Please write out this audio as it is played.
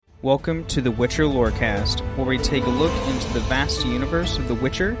Welcome to the Witcher Lorecast, where we take a look into the vast universe of The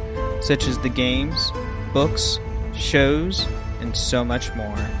Witcher, such as the games, books, shows, and so much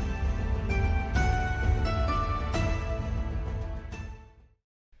more.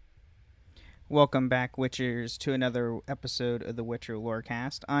 Welcome back, Witchers, to another episode of the Witcher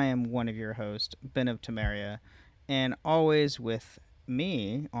Lorecast. I am one of your hosts, Ben of Temeria, and always with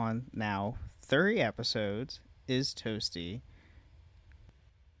me on now 30 episodes is Toasty.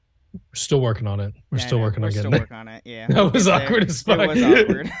 We're still working on it. We're still working on getting there. On it, yeah. That was awkward as fuck. It was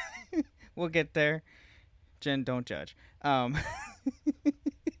awkward. We'll get there. Jen, don't judge. Our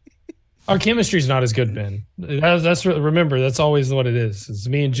chemistry's not as good, Ben. Remember, that's always what it is. Is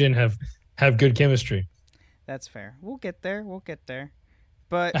me and Jen have good chemistry. That's fair. We'll get there.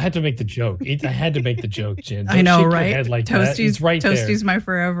 But I had to make the joke. Jen. I know, right? Like Toasty's right Toasty's there.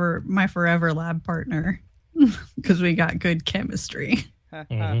 my forever lab partner because we got good chemistry.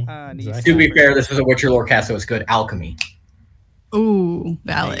 Exactly. To be fair, this was a Witcher Lorecast, so it's good alchemy. Ooh,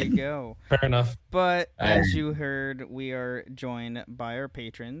 valid. There you go. Fair enough. But as you heard, we are joined by our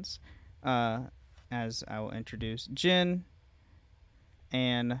patrons. As I will introduce Jen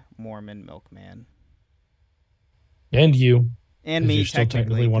and Mormon Milkman. And you. And me,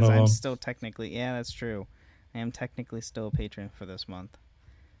 technically, one because of I'm them. still technically... Yeah, that's true. I am technically still a patron for this month.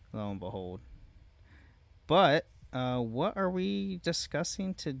 Lo and behold. But, what are we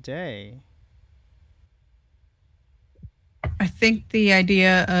discussing today? I think the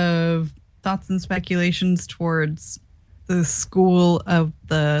idea of thoughts and speculations towards the School of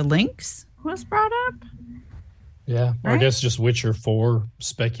the Lynx was brought up. Yeah, or I Right? guess just Witcher 4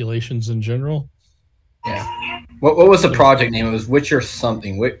 speculations in general. Yeah. What was the project name? It was Witcher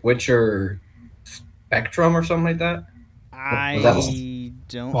something. Witcher Spectrum or something like that? I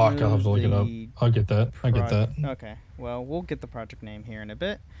don't Fuck, know I'll have to look it up. the I'll get that. Okay, well, we'll get the project name here in a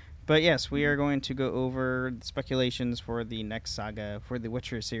bit. But yes, we are going to go over the speculations for the next saga for the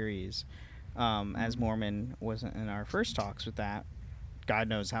Witcher series. As Mormon wasn't in our first talks with that. God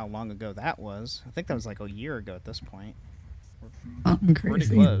knows how long ago that was. I think that was like a year ago at this point. Something Pretty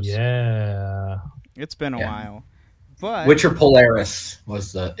crazy. close. Yeah. It's been a while. But Witcher Polaris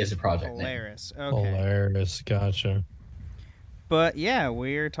is the project name. Polaris. Okay. Polaris. Gotcha. But yeah,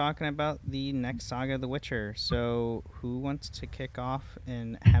 we're talking about the next saga of The Witcher. So who wants to kick off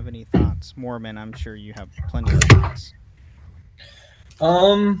and have any thoughts? Mormon, I'm sure you have plenty of thoughts.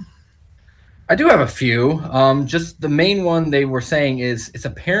 I do have a few. Just the main one they were saying is it's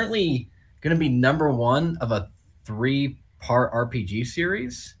apparently going to be number one of a 3-part RPG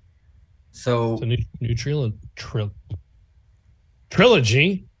series. So It's a new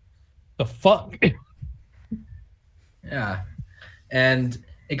trilogy. The fuck? yeah. And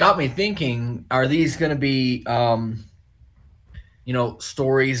it got me thinking, are these going to be,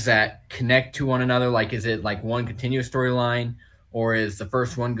 stories that connect to one another? Like, is it like one continuous storyline, or is the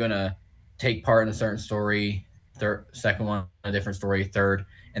first one going to take part in a certain story, second one, a different story, third,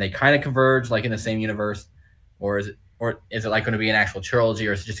 and they kind of converge like in the same universe? Or is it like going to be an actual trilogy,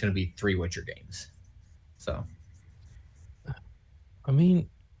 or is it just going to be 3 Witcher games? So, I mean,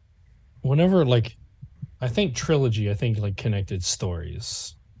 whenever I think trilogy, like connected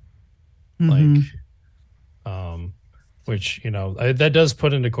stories, Mhm. which that does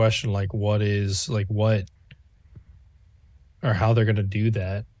put into question what or how they're going to do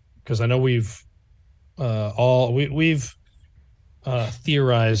that, because I know we've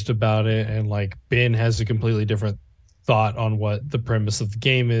theorized about it, and Ben has a completely different thought on what the premise of the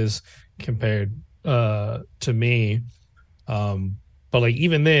game is compared to me, but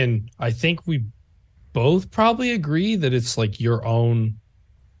even then I think we both probably agree that it's your own,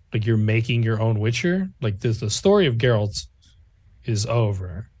 you're making your own Witcher. The story of Geralt is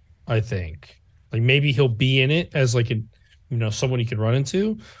over, I think. Maybe he'll be in it as someone you can run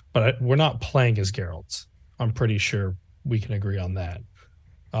into, but we're not playing as Geralt. I'm pretty sure we can agree on that.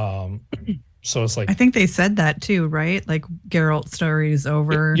 So it's I think they said that too, right? Geralt's story is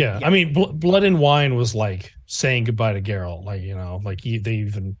over. yeah. I mean, Blood and Wine was saying goodbye to Geralt.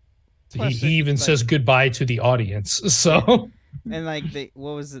 Plus, he even says goodbye to the audience. So And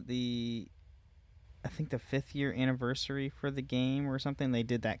what was it? I think the 5th year anniversary for the game or something. They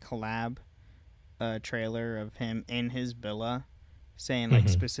did that collab trailer of him in his villa, saying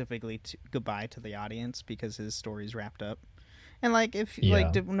specifically goodbye to the audience because his story's wrapped up. And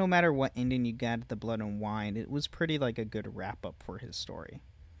no matter what ending you got at the Blood and Wine, it was pretty a good wrap up for his story.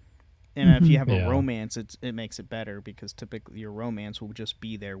 And if you have a romance, it makes it better, because typically your romance will just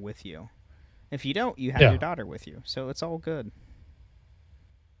be there with you. If you don't, you have your daughter with you, so it's all good.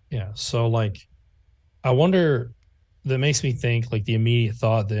 Yeah, so I wonder that makes me think, like, the immediate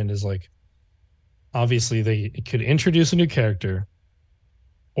thought then is like, obviously they could introduce a new character,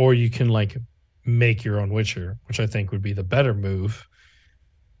 or you can like make your own Witcher, which I think would be the better move.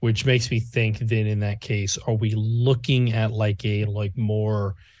 Which makes me think then in that case, are we looking at like a like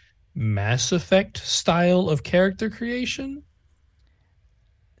more Mass Effect style of character creation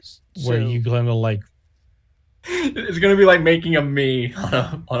where So you gonna like It's gonna be like making a me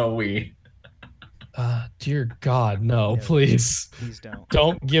on a Wii. dear God, no, No, please. please don't.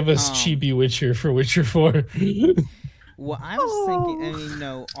 Don't give us Um, chibi Witcher for Witcher 4. Well, I was thinking.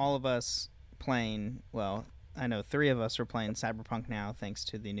 I mean, all of us playing. Well, I know 3 of us are playing Cyberpunk now, thanks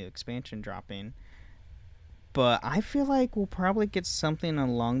to the new expansion dropping. But I feel like we'll probably get something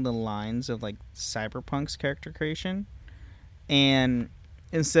along the lines of like Cyberpunk's character creation, and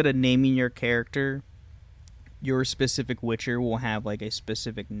instead of naming your character, your specific Witcher will have like a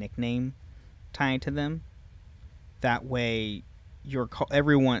specific nickname tied to them. That way,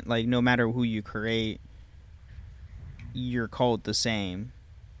 everyone, like, no matter who you create, you're called the same,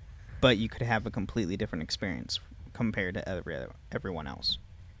 but you could have a completely different experience compared to everyone else.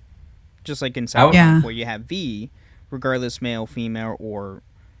 Just like in Cyberpunk, Yeah. where you have V, regardless male, female, or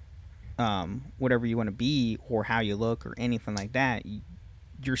whatever you want to be, or how you look, or anything like that,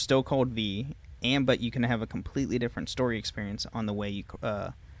 you're still called V, but you can have a completely different story experience on the way you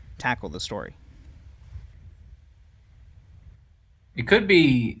tackle the story. It could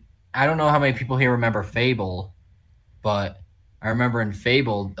be. I don't know how many people here remember Fable, but I remember in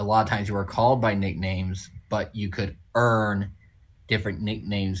Fable, a lot of times you were called by nicknames, but you could earn different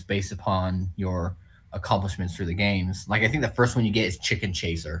nicknames based upon your accomplishments through the games. Like I think the first one you get is Chicken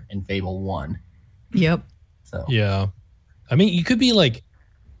Chaser in Fable 1. Yep. So Yeah. I mean, you could be like,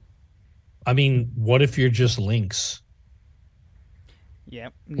 I mean, what if you're just Lynx?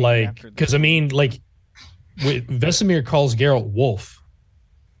 Yep. Like, because I mean, like, Vesemir calls Geralt Wolf.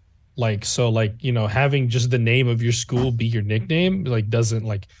 Like, so, like, you know, having just the name of your school be your nickname, like, doesn't,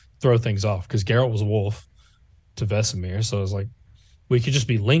 like, throw things off. Because Geralt was Wolf to Vesemir. So it's like, we could just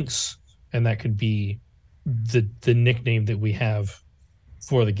be Lynx, and that could be the nickname that we have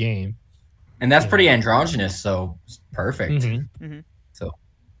for the game. and that's Yeah. pretty androgynous, so it's perfect. Mhm. So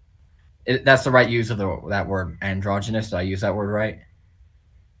that's the right use of that word, androgynous. Did I use that word right?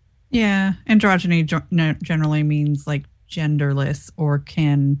 Yeah. Androgyny generally means like genderless or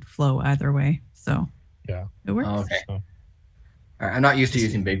can flow either way. So Yeah. it works. Oh, okay. So All right, I'm not used to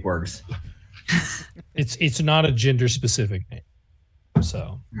using big words. it's not a gender specific name.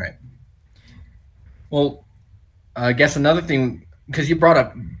 So Right. Well, I guess another thing, because you brought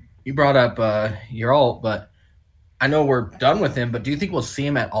up your alt, but I know we're done with him. But do you think we'll see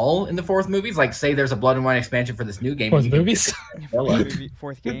him at all in the 4th movies? Like, say there's a Blood and Wine expansion for this new game. fourth and you can- movies.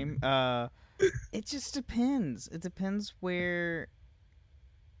 Fourth game. It just depends. It depends where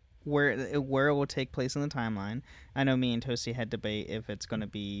it will take place in the timeline. I know me and Toasty had debate if it's going to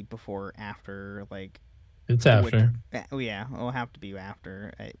be before or after. Like, It's after. oh yeah, it'll have to be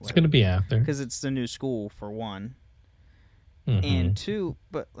after. It's going to be after. because it's the new school for one, Mhm. and 2,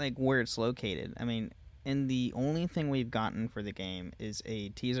 but like where it's located. I mean, and the only thing we've gotten for the game is a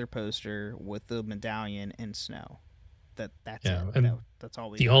teaser poster with the medallion and snow. That's Yeah, it. and That's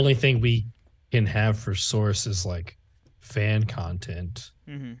all we. the only thing we can have for source is like fan content.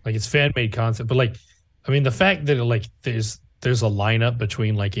 Mm-hmm. Like it's fan made content, but like, I mean, the fact that like there's a lineup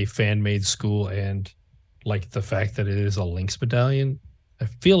between like a fan made school and like the fact that it is a Lynx medallion, I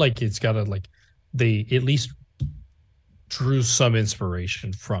feel like it's got to like they at least drew some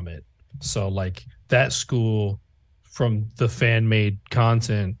inspiration from it. So like that school from the fan made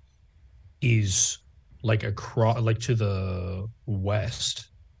content is like across like to the west,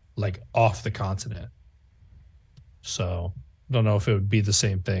 like off the continent. So I don't know if it would be the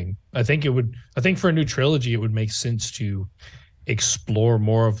same thing. I think for a new trilogy it would make sense to explore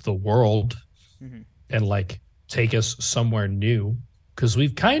more of the world Mhm. and like take us somewhere new, because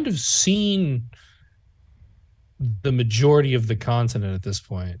we've kind of seen the majority of the continent at this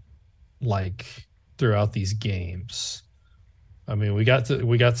point, like throughout these games. I mean, we got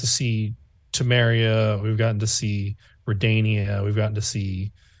to see Temeria, we've gotten to see Redania, we've gotten to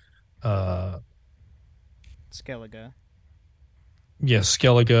see Skellige.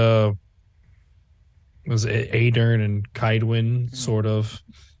 Skellige, was it Adern and Kaidwin, sort of.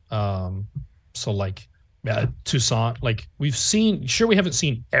 So like Toussaint, like we've seen, sure we haven't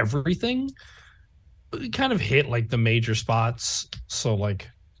seen everything, but we kind of hit like the major spots. So like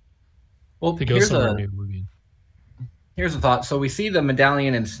Well, to go somewhere new would be. here's a thought. So we see the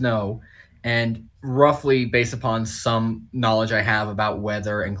medallion in snow, and roughly based upon some knowledge I have about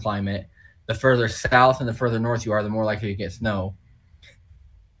weather and climate, the further south and the further north you are, the more likely you get snow.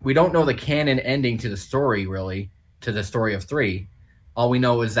 We don't know the canon ending to the story, really, to the story of 3. All we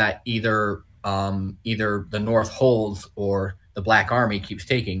know is that either the North holds or the Black Army keeps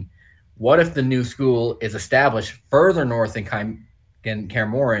taking. What if the new school is established further north in Kaer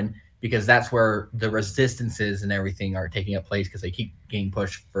Morhen, because that's where the resistances and everything are taking up place because they keep getting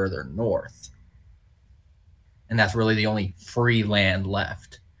pushed further north? And that's really the only free land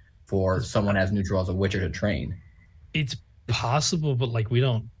left for someone as neutral as a Witcher to train. It's possible, but like we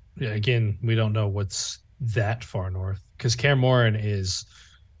don't know what's that far north, because Kaer Morhen is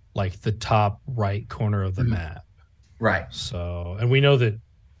like the top right corner of the map. Right. So, and we know that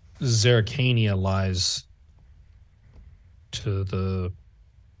Zerrikania lies to the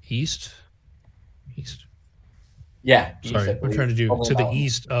east. Yeah. Sorry, we're trying to do to the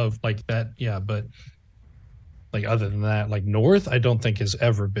east of like that. Yeah, but like other than that, like north, I don't think has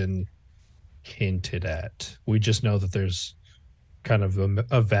ever been hinted at. We just know that there's kind of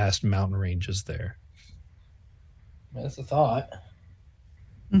a vast mountain ranges there. That's a thought.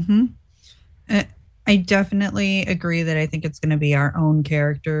 Mm-hmm. I definitely agree that I think it's going to be our own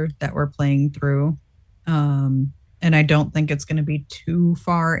character that we're playing through. And I don't think it's going to be too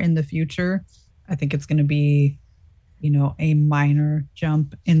far in the future. I think it's going to be, a minor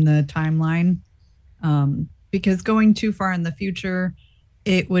jump in the timeline. Because going too far in the future,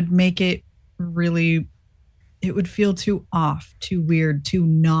 it would make it really, it would feel too off, too weird, too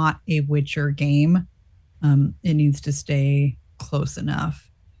not a Witcher game. It needs to stay close enough.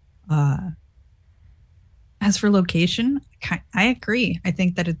 As for location, I agree. I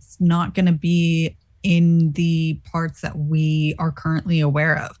think that it's not going to be in the parts that we are currently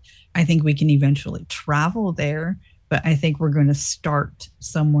aware of. I think we can eventually travel there, but I think we're going to start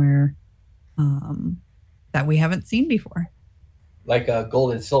somewhere that we haven't seen before. Like a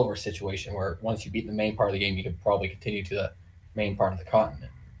gold and silver situation where once you beat the main part of the game, you could probably continue to the main part of the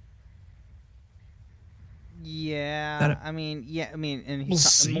continent. Yeah, I mean, and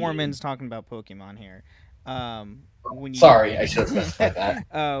Mormon's talking about Pokemon here. Sorry, I should have specified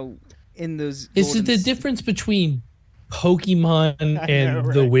that. In those, is it the difference between Pokemon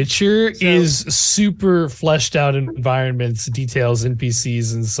and The Witcher is super fleshed out environments, details,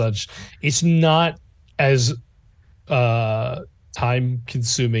 NPCs, and such. It's not as time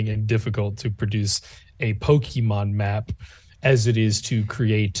consuming and difficult to produce a Pokemon map as it is to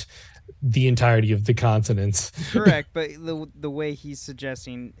create the entirety of the continents. Correct, but the way he's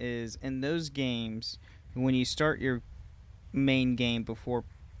suggesting is in those games, when you start your main game, before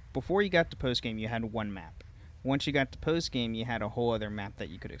you got to post game, you had one map. Once you got to post game, you had a whole other map that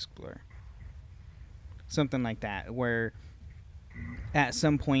you could explore. Something like that, where at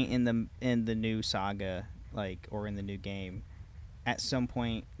some point in the new saga, or in the new game, at some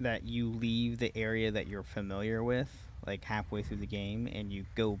point that you leave the area that you're familiar with, like halfway through the game, and you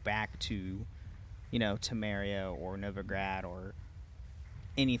go back to, Temeria or Novigrad or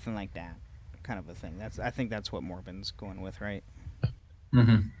anything like that, kind of a thing. I think that's what Morbin's going with, right?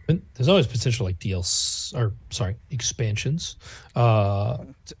 Mm-hmm. But there's always potential expansions.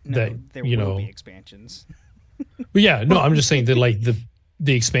 There will be expansions. But yeah, no, I'm just saying that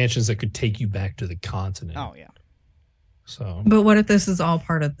the expansions that could take you back to the continent. Oh yeah. So, but what if this is all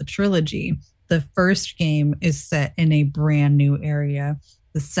part of the trilogy? The first game is set in a brand new area.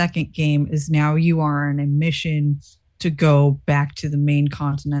 The second game is now you are on a mission to go back to the main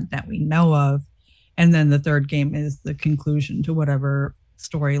continent that we know of. And then the third game is the conclusion to whatever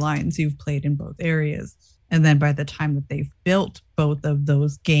storylines you've played in both areas. And then by the time that they've built both of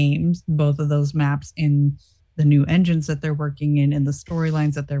those games, both of those maps in the new engines that they're working in and the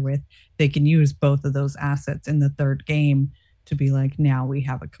storylines that they're with, they can use both of those assets in the third game to be like, now we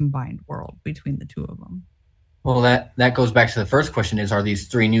have a combined world between the two of them. Well, that goes back to the first question: are these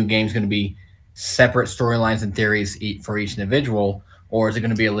 3 new games going to be separate storylines and theories for each individual, or is it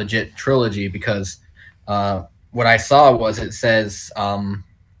going to be a legit trilogy? Because what I saw was it says,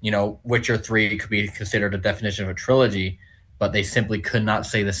 Witcher 3 could be considered a definition of a trilogy, but they simply could not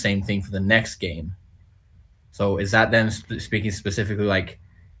say the same thing for the next game. So is that them speaking specifically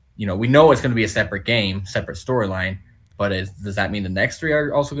we know it's going to be a separate game, separate storyline, but does that mean the next 3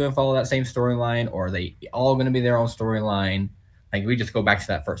 are also going to follow that same storyline, or are they all going to be their own storyline? We just go back to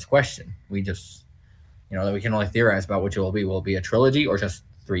that first question. We just, that we can only theorize about which it will be. Will it be a trilogy or just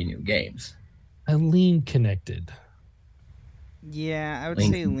 3 new games? I lean connected. Yeah, I would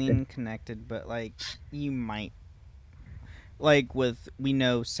say lean connected, but you might we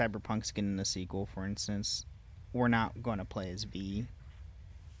know Cyberpunk's getting a sequel, for instance. We're not going to play as V,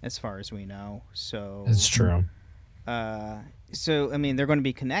 as far as we know. So that's true. So I mean, they're going to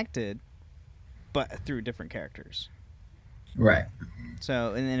be connected, but through different characters. Right.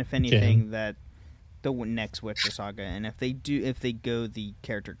 So, and then if anything, that the next Witcher Saga, and if they go the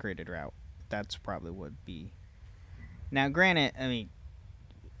character created route, that's probably would be. Now, granted, I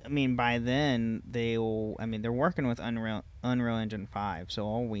mean, by then they're working with Unreal Engine 5, so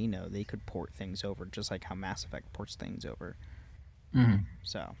all we know, they could port things over just like how Mass Effect ports things over. Mm-hmm.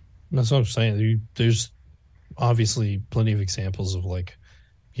 So that's what I'm saying. There's obviously plenty of examples of like,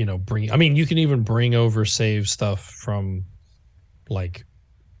 you can even bring over save stuff from like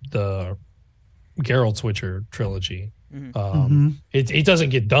the Geralt's Witcher trilogy. It doesn't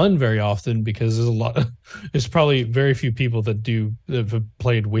get done very often because there's probably very few people that have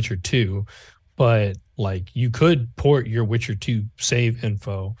played Witcher 2, but like you could port your Witcher 2 save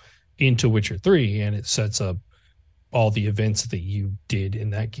info into Witcher 3 and it sets up all the events that you did in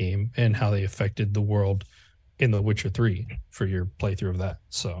that game and how they affected the world in The Witcher 3 for your playthrough of that.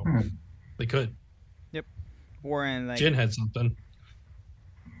 So they could. Yep. Or in like Jen had something.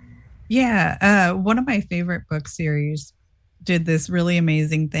 Yeah, one of my favorite book series did this really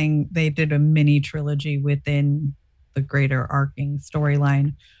amazing thing. They did a mini trilogy within the greater arcing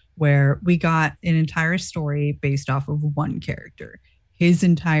storyline where we got an entire story based off of one character, his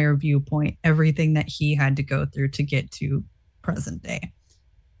entire viewpoint, everything that he had to go through to get to present day.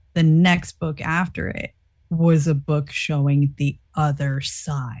 The next book after it was a book showing the other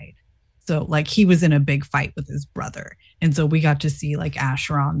side. So like he was in a big fight with his brother. And so we got to see like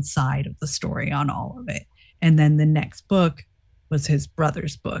Asheron's side of the story on all of it. And then the next book was his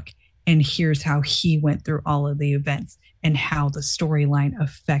brother's book. And here's how he went through all of the events and how the storyline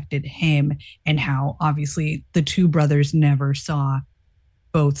affected him and how obviously the two brothers never saw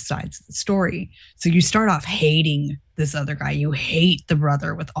both sides of the story. So you start off hating this other guy. You hate the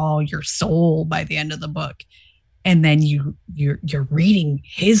brother with all your soul by the end of the book. And then you're reading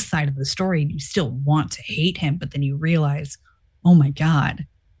his side of the story and you still want to hate him, but then you realize, oh my God,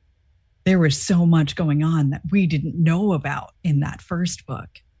 there was so much going on that we didn't know about in that first book.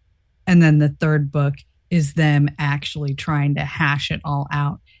 And then the third book is them actually trying to hash it all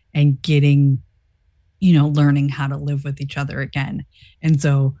out and getting, learning how to live with each other again. And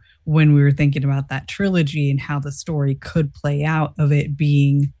so when we were thinking about that trilogy and how the story could play out of it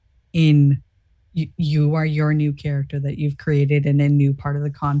being in you are your new character that you've created in a new part of the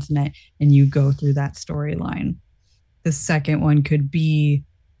continent and you go through that storyline. The second one could be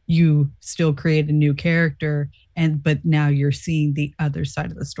you still create a new character but now you're seeing the other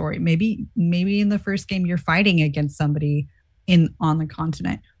side of the story. Maybe in the first game you're fighting against somebody on the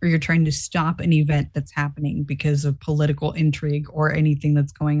continent, or you're trying to stop an event that's happening because of political intrigue or anything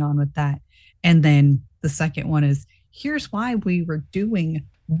that's going on with that. And then the second one is here's why we were doing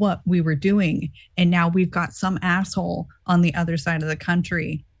what we were doing. And now we've got some asshole on the other side of the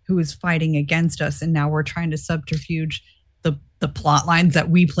country who is fighting against us. And now we're trying to subterfuge the plot lines that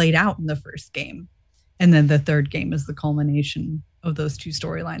we played out in the first game. And then the third game is the culmination of those two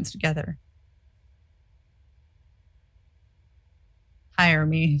storylines together. Hire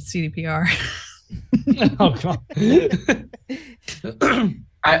me, CDPR. Oh, God.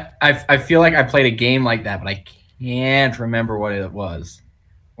 I feel like I played a game like that, but I can't remember what it was.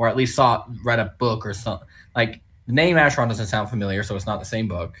 Or at least read a book or something. Like, the name Asheron doesn't sound familiar, so it's not the same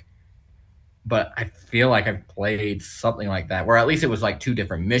book. But I feel like I've played something like that, where at least it was like two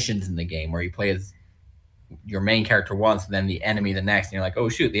different missions in the game, where you play as your main character once, and then the enemy the next, and you're like, oh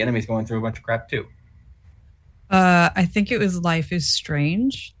shoot, the enemy's going through a bunch of crap too. I think it was Life is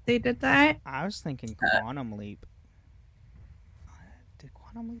Strange. They did that. I was thinking Quantum Leap. Did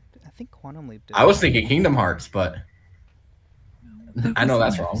Quantum Leap? I think Quantum Leap did. I was thinking Kingdom Hearts, but I know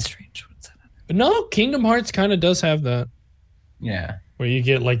that's wrong. No, Kingdom Hearts kind of does have that. Yeah. Where you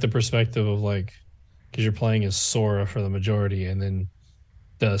get like the perspective of like, because you're playing as Sora for the majority, and then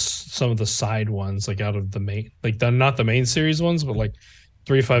some of the side ones, like out of the main, like not the main series ones, but like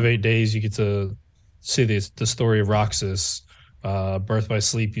 358 Days, you get to see the story of Roxas. Birth by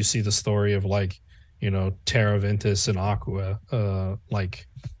Sleep, you see the story of like, Terra Ventus and Aqua. Like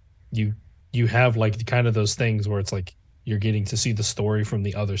you have like kind of those things where it's like you're getting to see the story from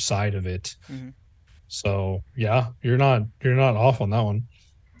the other side of it. Mm-hmm. So yeah, you're not off on that one.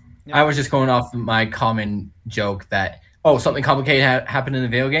 Yep. I was just going off my common joke that, something complicated happened in the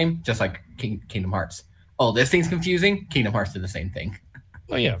video game, just like Kingdom Hearts. Oh, this thing's confusing. Kingdom Hearts did the same thing.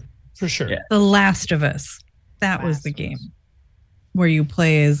 Oh yeah, for sure. Yeah. The Last of Us. That was the game where you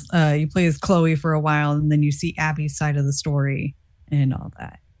play as Chloe for a while, and then you see Abby's side of the story and all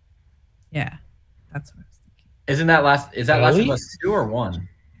that. Yeah, that's what I was thinking. Isn't that Last of Us 2 or 1?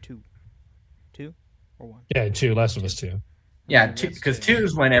 2 or 1? Yeah, 2. Last of Us 2. Yeah, Maybe that's because two. 2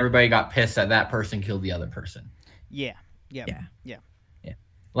 is when everybody got pissed that that person killed the other person. Yeah. Yep. Yeah.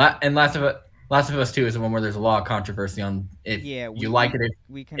 And Last of Us 2 is the one where there's a lot of controversy on if Yeah, you like it.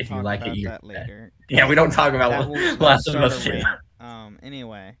 we can If you talk like it, about you're that later. yeah. We don't talk That about will Last of start Us a 2. rant.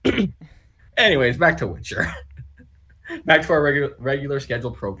 Anyway. Anyways, back to Witcher. Back to our regular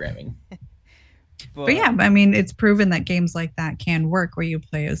scheduled programming. But yeah, I mean, it's proven that games like that can work where you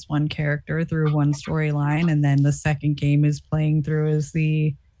play as one character through one storyline, and then the second game is playing through as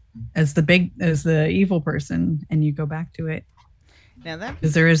the evil person, and you go back to it. Now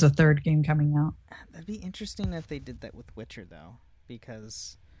because there is a third game coming out. That'd be interesting if they did that with Witcher, though,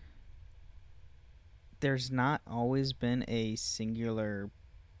 because there's not always been a singular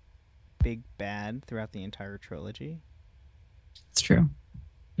big bad throughout the entire trilogy. It's true.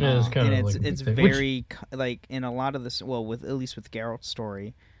 Yeah, it's kind of like it's very like in a lot of this. Well, with at least with Geralt's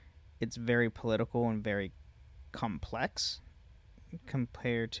story, it's very political and very complex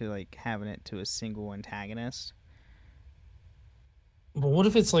compared to like having it to a single antagonist. But what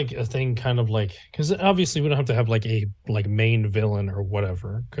if it's like a thing kind of like, because obviously we don't have to have like a like main villain or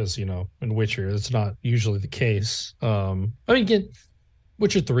whatever, because you know in Witcher it's not usually the case. I mean, get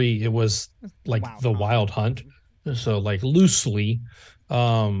Witcher 3, it was like Wild Hunt, so like loosely,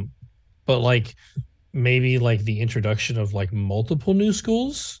 but like maybe like the introduction of like multiple new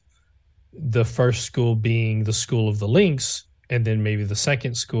schools, the first school being the School of the Lynx, and then maybe the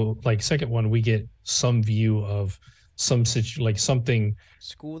second one we get some view of some like something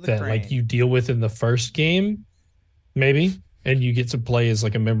that Crane. like you deal with in the first game, maybe, and you get to play as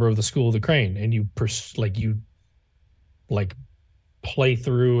like a member of the School of the Crane, and you play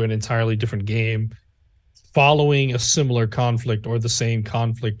through an entirely different game following a similar conflict or the same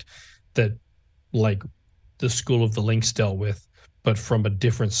conflict that like the School of the Lynx dealt with, but from a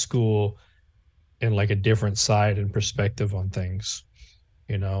different school and like a different side and perspective on things,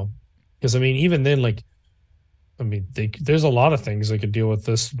 you know? Because I mean, even then, like, I mean, there's a lot of things they could deal with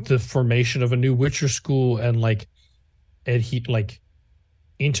this, the formation of a new Witcher school and like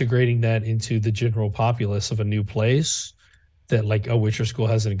integrating that into the general populace of a new place that like a Witcher school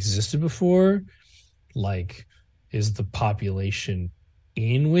hasn't existed before. Like, is the population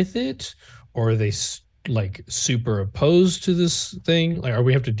in with it, or are they like super opposed to this thing? Like, are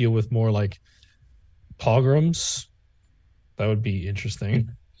we have to deal with more like pogroms? That would be interesting.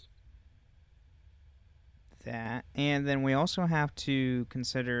 That, and then we also have to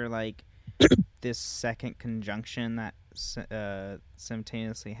consider like this second conjunction that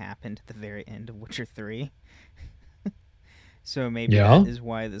simultaneously happened at the very end of Witcher 3. So maybe that is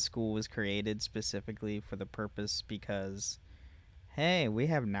why the school was created specifically for the purpose, because hey, we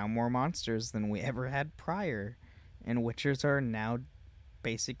have now more monsters than we ever had prior, and Witchers are now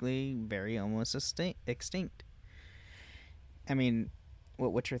basically very almost extinct. I mean,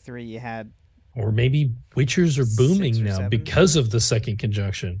 what Witcher 3 you had, or maybe Witchers are booming now because of the second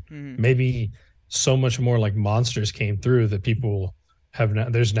conjunction. Mm-hmm. Maybe so much more like monsters came through that people have now,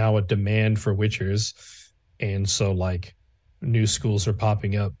 there's now a demand for Witchers, and so like new schools are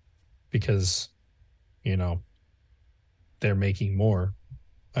popping up because, you know, they're making more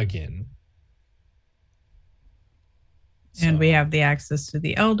again. And we have the access to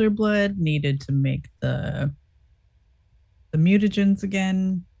the elder blood needed to make the mutagens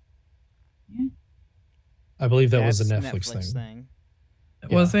again. Yeah. I believe that's was a Netflix thing.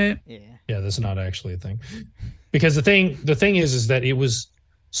 Yeah. Was it? Yeah. Yeah, that's not actually a thing. Because the thing is that it was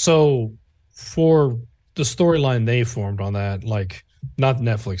so for the storyline they formed on that, like not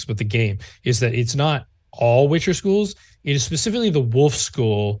Netflix, but the game, is that it's not all Witcher schools. It is specifically the Wolf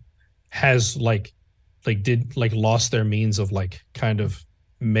School has lost their means of like kind of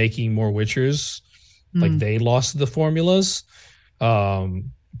making more Witchers. Like they lost the formulas.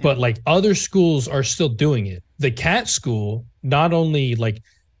 But like other schools are still doing it. The Cat School not only like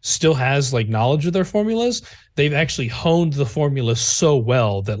still has like knowledge of their formulas, they've actually honed the formula so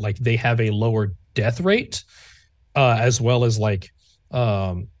well that like they have a lower death rate, as well as like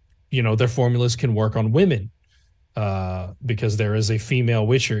their formulas can work on women, because there is a female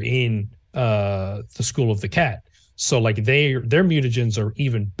Witcher in the School of the Cat. So like their mutagens are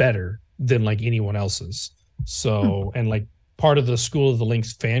even better than like anyone else's. So and like part of the School of the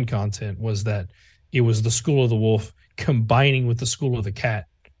Lynx fan content was that it was the School of the Wolf combining with the School of the Cat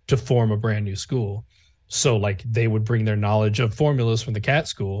to form a brand new school. So like they would bring their knowledge of formulas from the Cat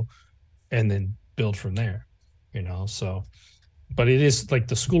School and then build from there, so but it is like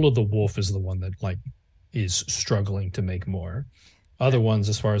the School of the Wolf is the one that like is struggling to make more. Other ones,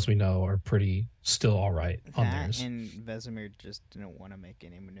 as far as we know, are pretty still all right on theirs. And Vesemir just didn't want to make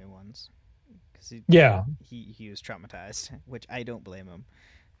any new ones because Yeah. he was traumatized, which I don't blame him.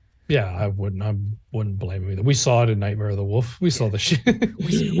 Yeah, I wouldn't blame him either. We saw it in Nightmare of the Wolf. We saw the shit.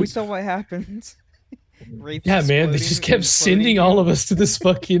 we saw what happens. Wraiths Yeah, man, they exploding just kept and sending floating all you. of us to this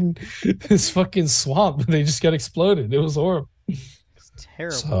fucking swamp. They just got exploded. It was horrible. It's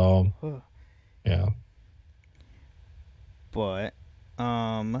terrible. So, Ugh. yeah. But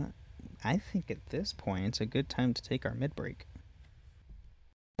I think at this point it's a good time to take our mid break.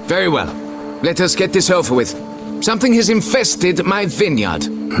 Very well. Let us get this over with. Something has infested my vineyard.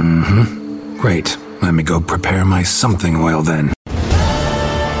 Mm-hmm. Great. Let me go prepare my something oil then.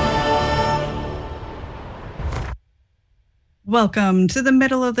 Welcome to the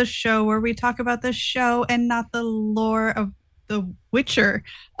middle of the show where we talk about the show and not the lore of The Witcher.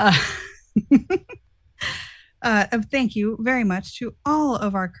 Thank you very much to all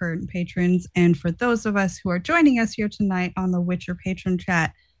of our current patrons, and for those of us who are joining us here tonight on the Witcher patron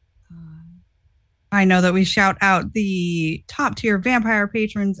chat. I know that we shout out the top tier vampire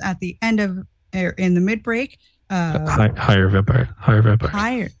patrons at the end of in the mid break. Higher vampire.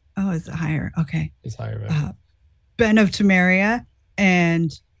 Higher. Oh, is it higher? Okay. It's higher vampire. Ben of Temeria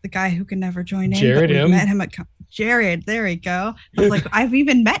and the guy who can never join in. Jared but we M. met him at Jared. There we go. I was like, I've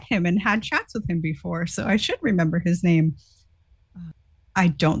even met him and had chats with him before, so I should remember his name. I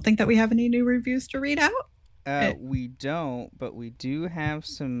don't think that we have any new reviews to read out. We don't, but we do have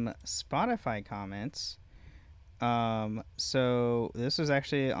some Spotify comments. So this was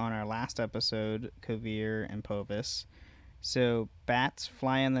actually on our last episode, Kovir and Povis. So Bats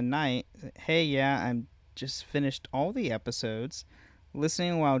Fly in the Night. Hey, yeah, I'm just finished all the episodes.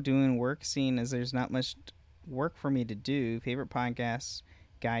 Listening while doing work, seeing as there's not much work for me to do. Favorite podcasts.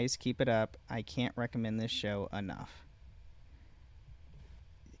 Guys, keep it up. I can't recommend this show enough.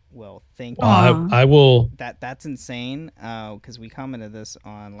 Well, thank you. I will. That's insane. Because we commented this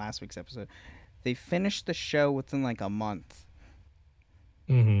on last week's episode. They finished the show within like a month.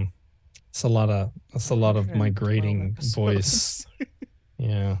 Mm-hmm. That's a lot of migrating voice.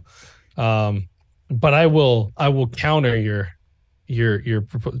 Yeah. But I will counter your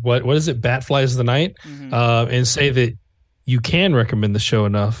what is it? Bat Flies the Night, and say that you can recommend the show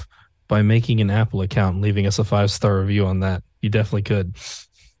enough by making an Apple account and leaving us a 5-star review on that. You definitely could.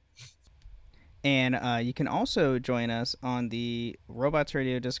 And you can also join us on the Robots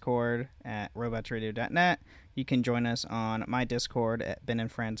Radio Discord at robotsradio.net. You can join us on my Discord at Ben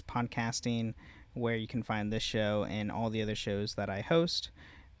and Friends Podcasting, where you can find this show and all the other shows that I host.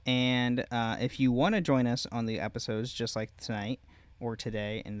 And if you want to join us on the episodes, just like tonight or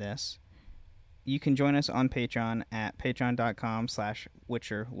today in this, you can join us on Patreon at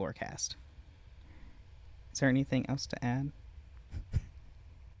patreon.com/WitcherLorecast. Is there anything else to add?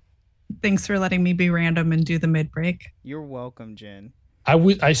 Thanks for letting me be random and do the mid break. You're welcome, Jen.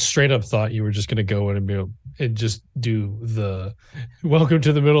 I straight up thought you were just going to go in and just do the welcome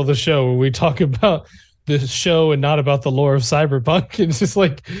to the middle of the show where we talk about the show and not about the lore of Cyberpunk. It's just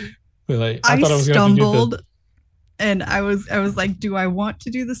like I thought I was stumbled and I was like, do I want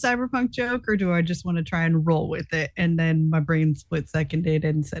to do the Cyberpunk joke or do I just want to try and roll with it? And then my brain split seconded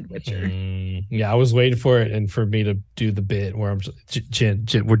and said Witcher. Yeah, I was waiting for it and for me to do the bit where I'm Jen,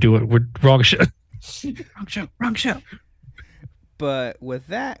 we're wrong show. wrong show. But with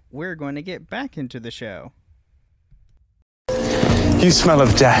that, we're going to get back into the show. You smell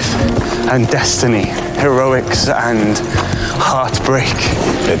of death and destiny, heroics and heartbreak.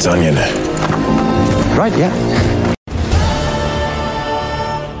 It's onion. Right, yeah.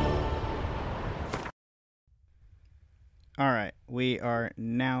 All right, we are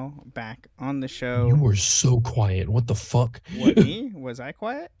now back on the show. You were so quiet. What the fuck? What, me? Was I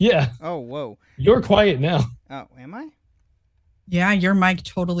quiet? Yeah. Oh, whoa. You're quiet now. Oh, am I? Yeah, your mic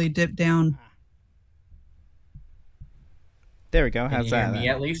totally dipped down. There we go. Can How's you that? hear me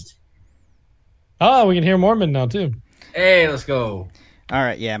at least? Oh, we can hear Mormon now too. Hey, let's go. All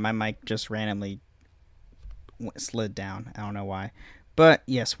right, yeah, my mic just randomly slid down. I don't know why. But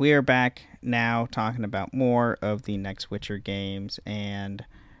yes, we are back now talking about more of the next Witcher games, and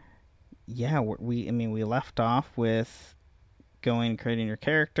yeah, we left off with creating your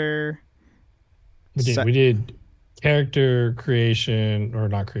character. We did character creation, or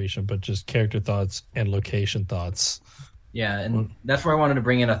not creation, but just character thoughts and location thoughts. Yeah, and that's where I wanted to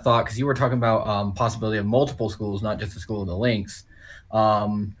bring in a thought, because you were talking about possibility of multiple schools, not just the School of the Lynx. I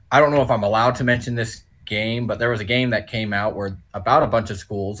don't know if I'm allowed to mention this game, but there was a game that came out where about a bunch of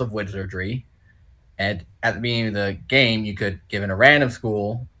schools of wizardry, and at the beginning of the game you could give in a random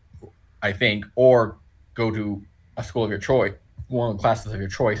school, I think, or go to a school of your choice, one of the classes of your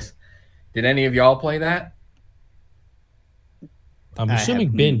choice. Did any of y'all play that? I'm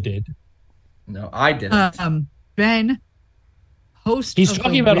assuming Ben did. No, I didn't. Ben, host He's of the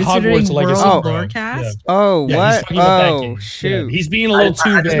talking about Wizarding Hogwarts Legacy. World Oh. Yeah. Lorecast. Oh, Yeah, he's what? talking about that Oh, game. Yeah, shoot. he's being a little too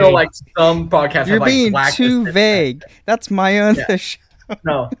I just know vague. like some podcasts You're have like being too blacklisted. vague. That's my own Yeah. show.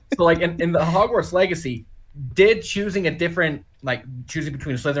 No, so like in the Hogwarts Legacy, did choosing a different like choosing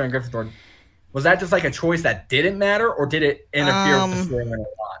between Slytherin and Gryffindor, was that just like a choice that didn't matter, or did it interfere with the storyline a lot?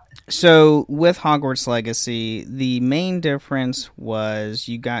 So with Hogwarts Legacy, the main difference was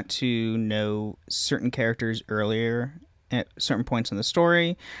you got to know certain characters earlier at certain points in the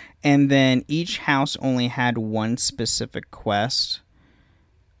story, and then each house only had one specific quest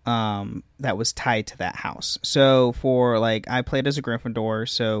that was tied to that house. So for like, I played as a Gryffindor,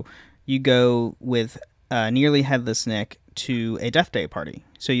 so you go with Nearly Headless Nick to a Death Day party.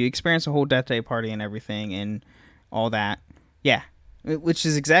 So you experience a whole Death Day party and everything and all that. Yeah, which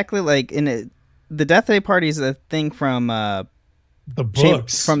is exactly like the Death Day party is a thing from The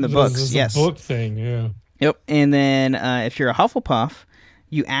books. from the books. This is Yes, a book thing. Yeah. Yep. And then if you're a Hufflepuff,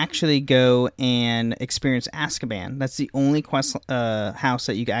 you actually go and experience Azkaban. That's the only quest house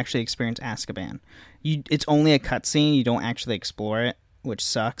that you can actually experience Azkaban. It's only a cutscene. You don't actually explore it, which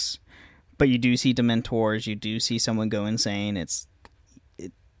sucks. But you do see Dementors. You do see someone go insane.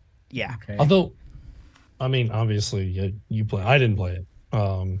 Yeah. Okay. Although, I mean, obviously, you play. I didn't play it,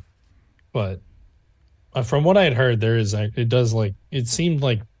 but from what I had heard, it seemed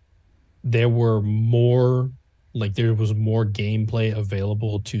like there was more gameplay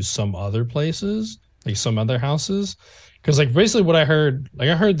available to some other places, like some other houses. Because like basically what I heard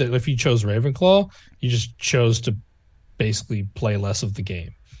that if you chose Ravenclaw, you just chose to basically play less of the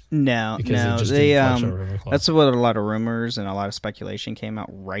game. No, Because no. it just They didn't flesh out Ravenclaw. that's what a lot of rumors and a lot of speculation came out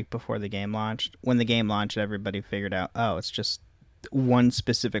right before the game launched. When the game launched, everybody figured out, oh, it's just one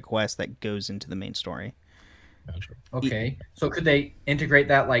specific quest that goes into the main story. Gotcha. Okay, so could they integrate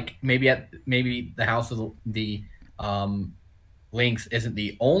that? Like maybe the House of the Lynx isn't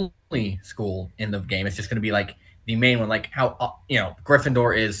the only school in the game. It's just going to be like the main one, like how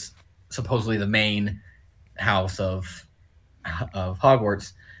Gryffindor is supposedly the main house of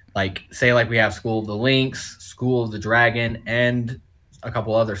Hogwarts. Like say like we have School of the Lynx, School of the Dragon, and a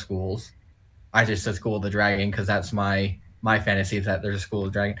couple other schools. I just said School of the Dragon because that's my fantasy is that there's a School of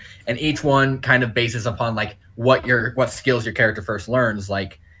the Dragon, and each one kind of bases upon like what skills your character first learns.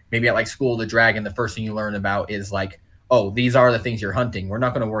 Like maybe at like School of the Dragon, the first thing you learn about is like, oh, these are the things you're hunting. We're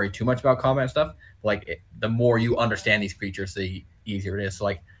not going to worry too much about combat stuff. Like the more you understand these creatures, the easier it is. So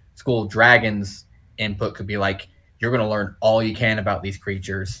like School of Dragons input could be like, you're going to learn all you can about these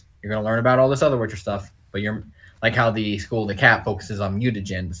creatures. You're going to learn about all this other Witcher stuff, but you're like how the School of the Cat focuses on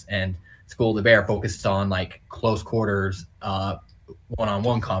mutagens and School of the Bear focused on like close quarters,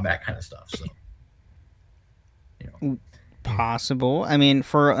 one-on-one combat kind of stuff. So, Possible. I mean,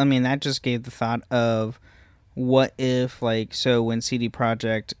 that just gave the thought of what if, like, so when CD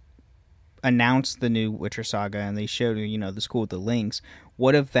Projekt announced the new Witcher Saga and they showed, the School of the Lynx,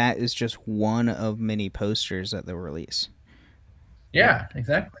 what if that is just one of many posters that they'll release? Yeah,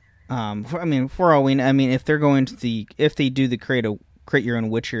 exactly. For all we know, if they're going to if they do the create your own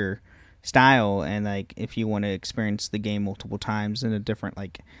Witcher style, and like if you want to experience the game multiple times in a different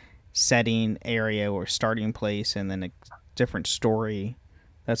like setting, area, or starting place, and then a different story,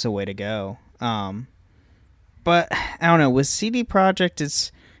 that's a way to go. But I don't know, with CD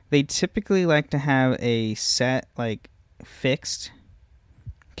Projekt, they typically like to have a set, like fixed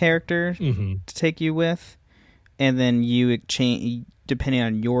character to take you with, and then you change depending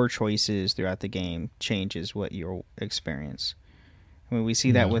on your choices throughout the game, changes what you'll experience. I mean, we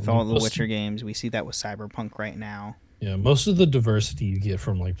see that with all the Witcher games. We see that with Cyberpunk right now. Yeah, most of the diversity you get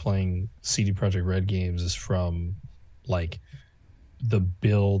from like playing CD Projekt Red games is from like the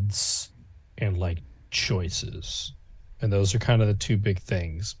builds and like choices, and those are kind of the two big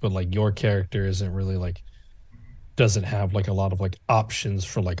things. But like your character isn't really like doesn't have like a lot of like options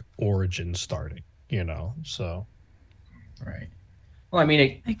for like origin starting, so right. Well, I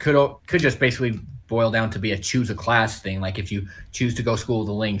mean, it could just basically boil down to be a choose a class thing. Like if you choose to go School of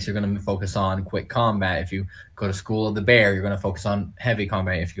the Lynx, you're going to focus on quick combat. If you go to School of the Bear, you're going to focus on heavy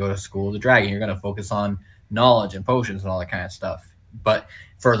combat. If you go to School of the Dragon, you're going to focus on knowledge and potions and all that kind of stuff. But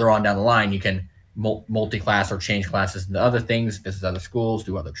further on down the line, you can multi-class or change classes into other things, visit other schools,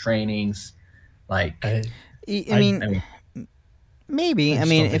 do other trainings. Like, maybe. I mean,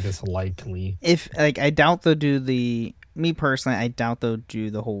 if it's likely, I doubt they'll do me personally, I doubt they'll do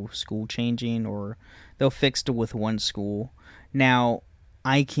the whole school changing, or they'll fix it with one school. Now,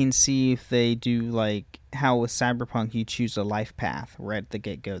 I can see if they do like how with Cyberpunk you choose a life path right at the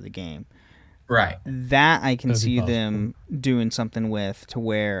get-go of the game. Right. That I can see them doing something with, to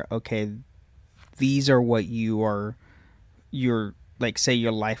where, okay, these are what your like, say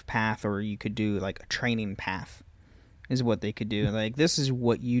your life path, or you could do like a training path is what they could do. Like, this is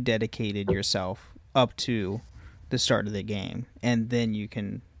what you dedicated yourself up to the start of the game, and then you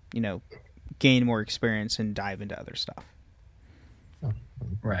can, gain more experience and dive into other stuff.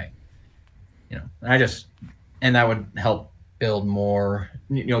 Right. And that would help build more,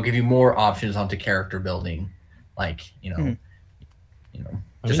 give you more options onto character building. Like, I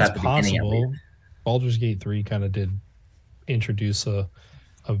just mean, at the beginning at least. Baldur's Gate 3 kind of did introduce a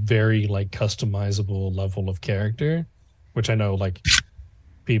very like customizable level of character, which I know like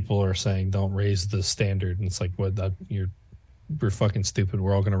people are saying don't raise the standard, and it's like, what, we're fucking stupid,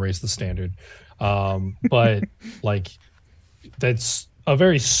 we're all going to raise the standard. But like, that's a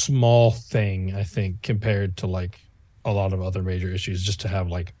very small thing, I think, compared to like a lot of other major issues, just to have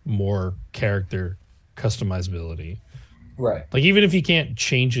like more character customizability. Right. Like, even if you can't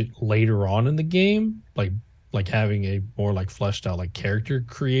change it later on in the game, like having a more like fleshed out like character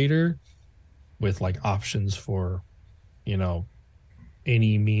creator with like options for,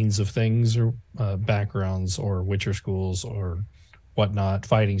 any means of things, or backgrounds, or Witcher schools or whatnot,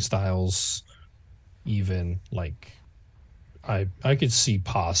 fighting styles, even, like, I could see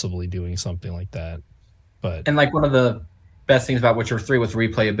possibly doing something like that. But And like, one of the best things about Witcher 3 was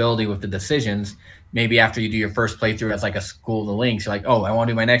replayability with the decisions. Maybe after you do your first playthrough as like a School of the Lynx, you're like, oh, I want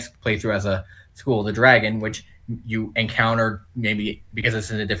to do my next playthrough as a School of the Dragon, which you encounter, maybe because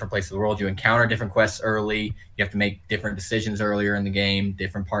it's in a different place of the world, you encounter different quests early. You have to make different decisions earlier in the game,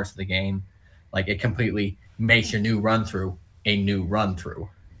 different parts of the game. Like, it completely makes your new run through a new run through.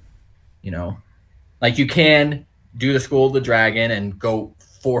 Like, you can do the School of the Dragon and go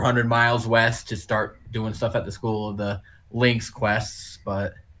 400 miles west to start doing stuff at the School of the Lynx quests,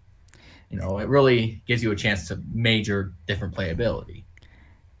 but it really gives you a chance to major different playability.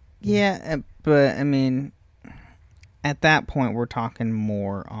 Yeah, but I mean, at that point, we're talking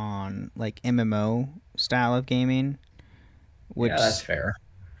more on like MMO style of gaming, which that's fair.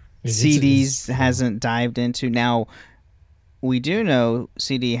 CDs hasn't dived into. Now, we do know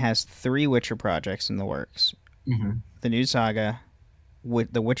CD has 3 Witcher projects in the works. Mm-hmm. The new saga,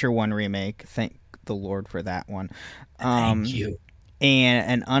 with the Witcher 1 remake. Thank the Lord for that one. Thank you.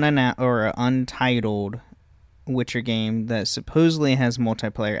 And an untitled Witcher game that supposedly has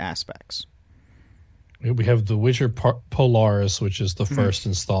multiplayer aspects. We have the Witcher Polaris, which is the first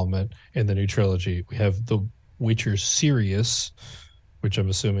installment in the new trilogy. We have the Witcher Sirius, which I'm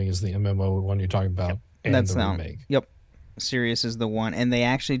assuming is the MMO one you're talking about, and That's the now, remake. Yep, Sirius is the one, and they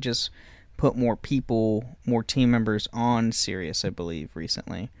actually just put more team members on Sirius, I believe,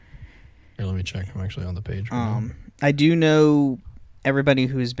 recently. Here, let me check. I'm actually on the page right now. I do know everybody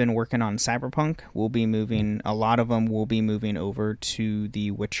who's been working on Cyberpunk will be moving. A lot of them will be moving over to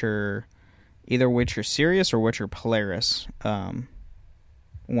the Witcher, either Witcher Sirius or Witcher Polaris.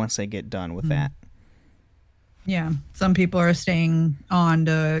 Once they get done with that. Yeah, some people are staying on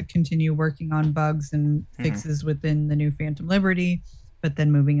to continue working on bugs and fixes within the new Phantom Liberty, but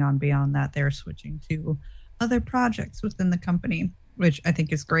then moving on beyond that, they're switching to other projects within the company, which I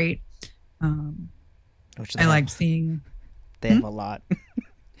think is great. I like seeing they have a lot.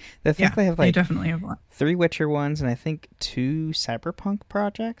 They have like, they definitely have a lot. 3 Witcher ones, and I think 2 Cyberpunk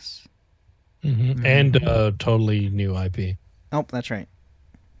projects, and totally new IP. Oh, that's right.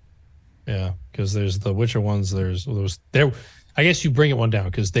 Yeah, because there's the Witcher ones. There's there. I guess you bring it one down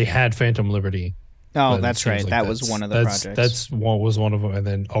because they had Phantom Liberty. Oh, that's right. Like that was one of the projects. That's one of them, and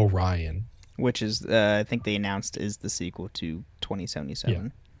then Orion, which is I think they announced is the sequel to 2077. Yeah.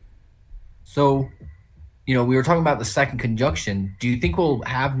 So, we were talking about the second conjunction. Do you think we'll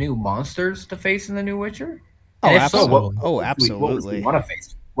have new monsters to face in the new Witcher? And absolutely. Absolutely. What do we want to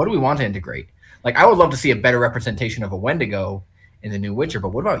face? What do we want to integrate? Like, I would love to see a better representation of a Wendigo in the new Witcher, but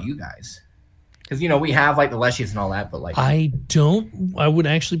what about you guys? Because we have like the Leshies and all that, but like I would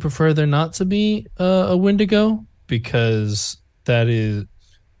actually prefer there not to be a Wendigo, because that is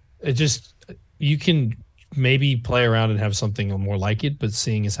you can maybe play around and have something more like it, but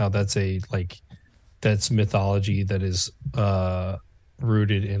seeing as how that's that's mythology that is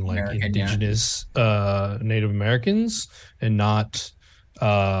rooted in like American, indigenous Native Americans, and not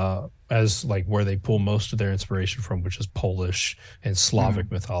as like where they pull most of their inspiration from, which is Polish and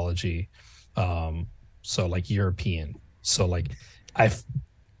Slavic mythology. So like European. So like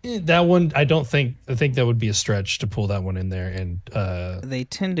that one, I think that would be a stretch to pull that one in there. And they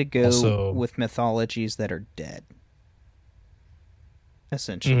tend to go with mythologies that are dead.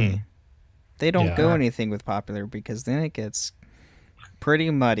 Essentially. They don't go anything with popular, because then it gets pretty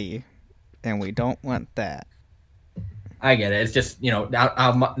muddy, and we don't want that. I get it. It's just,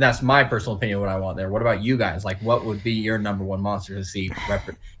 that's my personal opinion of what I want there. What about you guys? Like, what would be your number one monster to see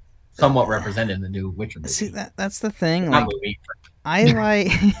somewhat represented in the new Witcher movie? See, that's the thing. Not Like, movie. I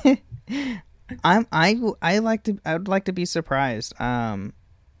like. I would like to be surprised.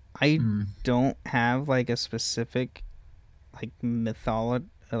 I don't have like a specific like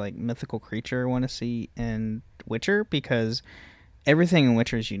mythical creature I want to see in Witcher, because everything in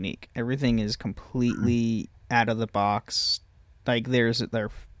Witcher is unique. Everything is completely out of the box. Like they're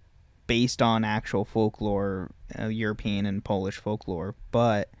based on actual folklore, European and Polish folklore,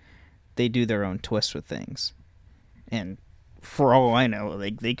 but they do their own twist with things. And for all I know,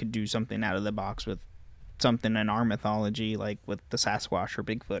 like they could do something out of the box with something in our mythology, like with the Sasquatch or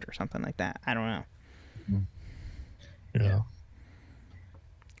Bigfoot or something like that. I don't know. Yeah.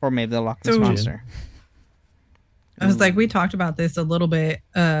 Or maybe the Loch Ness Monster. I was like, we talked about this a little bit,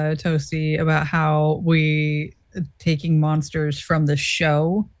 Toasty, about how we taking monsters from the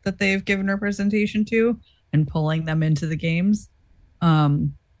show that they've given representation to and pulling them into the games.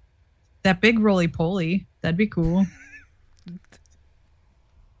 That big roly-poly, that'd be cool.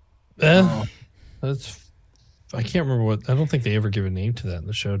 That's. I can't remember what. I don't think they ever give a name to that in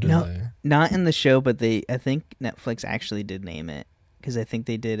the show, did they? Not in the show, but I think Netflix actually did name it, because I think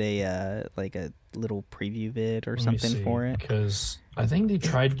they did a little preview vid or something for it. Because I think they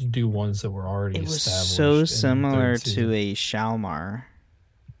tried to do ones that were already established. It was so similar to a Shalmar.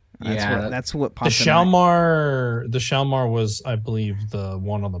 That's what popped the Shalmar. The Shalmar was, I believe, the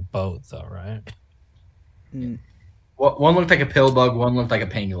one on the boat, though, right? One looked like a pill bug. One looked like a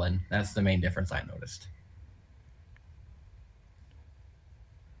pangolin. That's the main difference I noticed.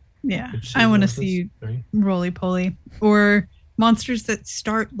 Yeah, I want to see roly-poly or monsters that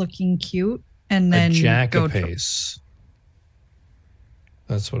start looking cute and then go Jacapace.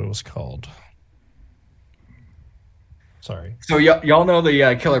 That's what it was called. Sorry. So y'all know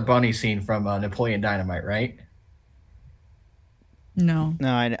the Killer Bunny scene from Napoleon Dynamite, right? No.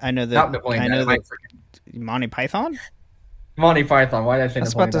 I know that. Not Napoleon Dynamite. Monty Python. Monty Python. Why did I say? I was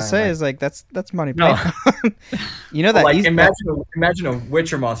Napoleon about to Dynamite? say is like that's Monty Python. You know that? Like imagine a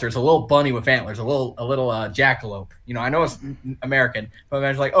Witcher monster. It's a little bunny with antlers, a little jackalope. I know it's American, but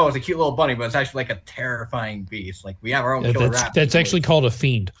imagine like, oh, it's a cute little bunny, but it's actually like a terrifying beast. Like we have our own killer rat. That's actually called a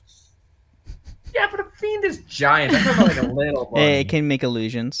fiend. Yeah, but a fiend is giant. That's not like a little bunny. It can make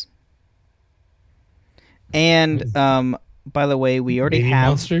illusions. And by the way, we already have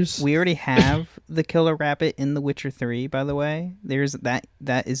monsters? We already have the killer rabbit in The Witcher 3, by the way. There's that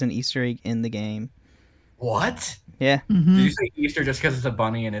is an Easter egg in the game. What? Yeah. Mm-hmm. Did you say Easter just because it's a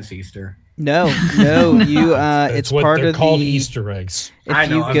bunny and it's Easter? No, you it's what part they're of called the Easter eggs.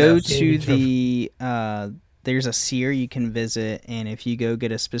 If you go to the there's a seer you can visit, and if you go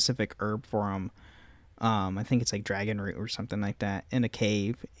get a specific herb for them, I think it's like dragon root or something like that, in a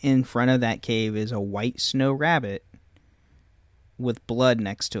cave. In front of that cave is a white snow rabbit with blood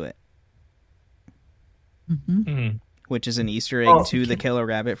next to it, which is an Easter egg to the killer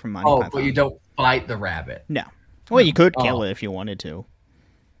rabbit from Monty Python. But you don't fight the rabbit. No. Well, you could kill it if you wanted to.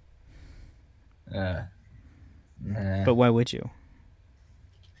 But why would you?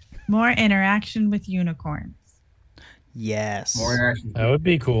 More interaction with unicorns. Yes. More interaction. That would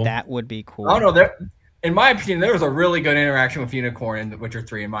be cool. That would be cool. Oh no, in my opinion, there was a really good interaction with unicorn in The Witcher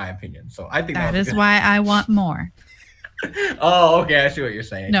 3, in my opinion. So I think that is why I want more. Oh, okay. I see what you're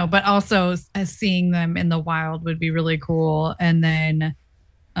saying. No, but also seeing them in the wild would be really cool. And then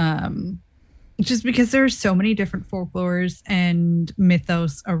just because there are so many different folklores and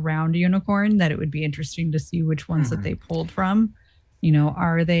mythos around unicorn that it would be interesting to see which ones that they pulled from.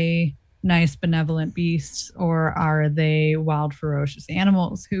 Are they nice, benevolent beasts, or are they wild, ferocious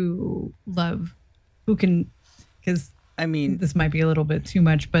animals because I mean, this might be a little bit too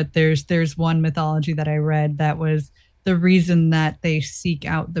much, but there's one mythology that I read that was the reason that they seek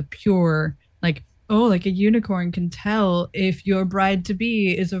out the pure, like a unicorn can tell if your bride to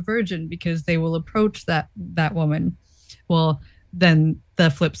be is a virgin because they will approach that woman. Well, then the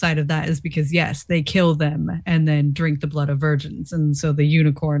flip side of that is because yes, they kill them and then drink the blood of virgins, and so the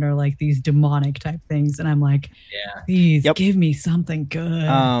unicorn are like these demonic type things. And I'm like, please give me something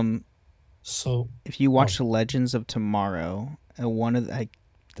good. So if you watch the Legends of Tomorrow, one of I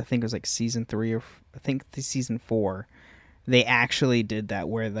think it was like season 3 or I think the season 4, they actually did that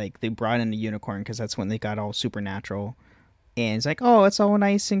where like they brought in a unicorn because that's when they got all supernatural, and it's like, oh, it's all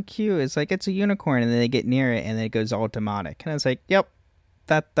nice and cute. It's like it's a unicorn, and then they get near it, and then it goes all demonic. And I was like, yep,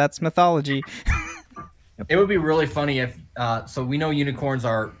 that's mythology. It would be really funny if so we know unicorns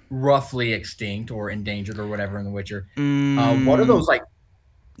are roughly extinct or endangered or whatever in The Witcher. What are those like?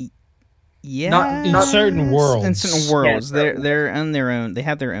 Yeah, in certain worlds. In certain worlds, Yeah, they're on their own. They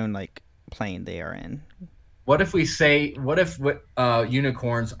have their own like plane they are in. What if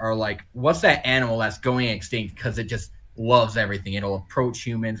unicorns are like, what's that animal that's going extinct because it just loves everything? It'll approach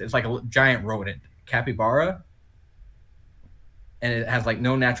humans. It's like a giant rodent, capybara, and it has like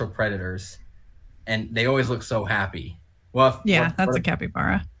no natural predators, and they always look so happy. Well, that's a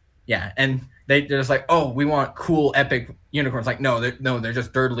capybara. Yeah, and they're just like, oh, we want cool, epic unicorns. Like, no, they're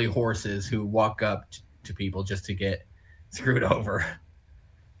just dirtly horses who walk up to people just to get screwed over.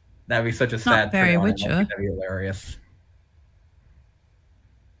 That'd be such a sad very thing. Witcher. That'd be hilarious.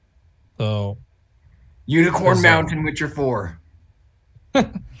 So, Unicorn Mountain, Witcher 4.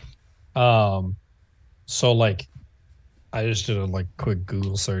 So like, I just did a like quick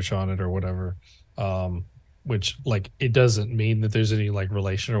Google search on it or whatever. Which like it doesn't mean that there's any like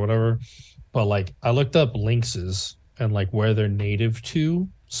relation or whatever, but like I looked up lynxes and like where they're native to,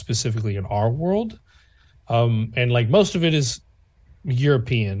 specifically in our world, and like most of it is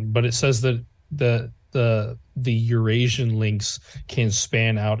European, but it says that the Eurasian lynx can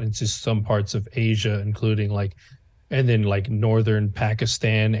span out into some parts of Asia, including like, and then like northern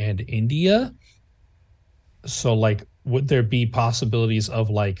Pakistan and India. So like, would there be possibilities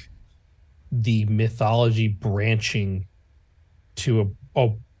of like the mythology branching to a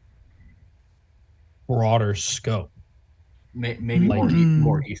broader scope? Maybe like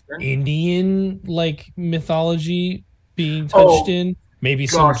more Eastern Indian like mythology being touched in, maybe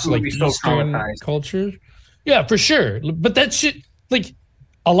some like Eastern culture. Yeah, for sure. But that shit, like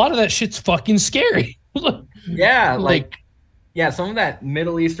a lot of that shit's fucking scary. Yeah, some of that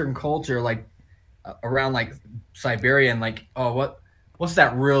Middle Eastern culture, like around like Siberia and like what's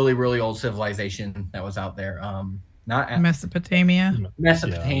that really, really old civilization that was out there? Not Mesopotamia.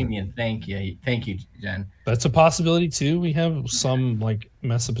 Mesopotamian. Yeah. Thank you, Jen. That's a possibility too. We have some like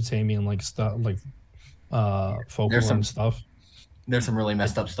Mesopotamian like stuff, like folklore and stuff. There's some really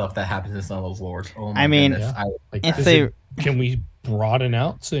messed up stuff that happens in some of those lores. Oh my I mean, goodness. Can we broaden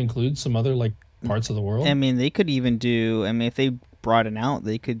out to include some other like parts of the world? I mean, they could even do. I mean, if they broaden out,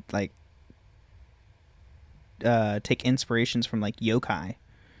 they could like take inspirations from like yokai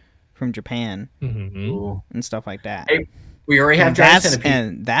from Japan and stuff like that. Hey, we already have giant centipede,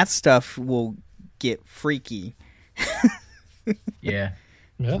 and that stuff will get freaky. Yeah.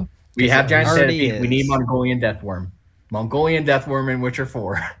 We have giant centipede. Is. We need Mongolian deathworm. Mongolian deathworm in Witcher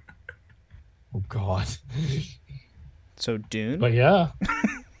 4. Oh God. So Dune. But yeah.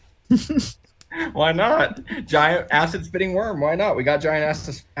 Why not? Giant acid spitting worm. Why not? We got giant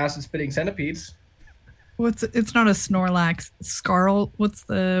acid spitting centipedes. It's not a Snorlax. Scarl. What's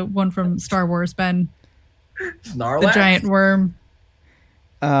the one from Star Wars, Ben? Snarlax? The giant worm.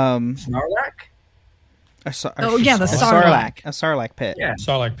 Snarlack? The Sarlacc. A Sarlacc pit. Yeah.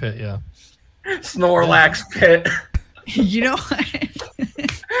 Sarlacc pit, yeah. Snorlax pit. You know what?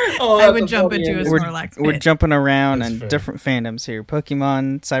 I would jump into a Snorlax pit. We're jumping around on different fandoms here.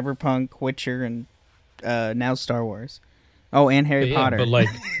 Pokemon, Cyberpunk, Witcher, and now Star Wars. Oh, and Harry Potter.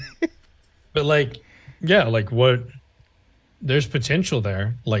 What there's potential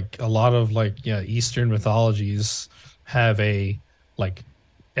there. Like a lot of Eastern mythologies have a like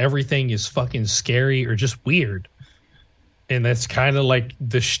everything is fucking scary or just weird. And that's kind of like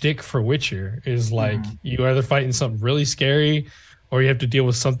the shtick for Witcher is like you either fighting something really scary or you have to deal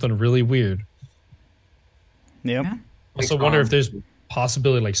with something really weird. Yep. Yeah. I also wonder if there's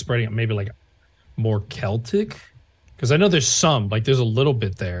possibility like spreading it maybe like more Celtic, because I know there's some like there's a little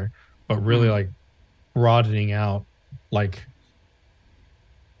bit there, but really like broadening out like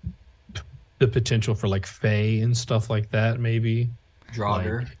the potential for like Fae and stuff like that, maybe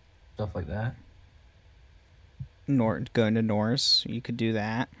Draugr, stuff like that. Going to Norse, you could do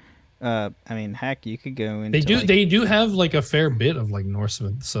that. I mean, heck, you could go into. They do have like a fair bit of like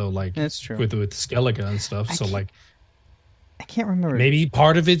Norsemen, so like that's true with Skellige and stuff. I can't remember. Maybe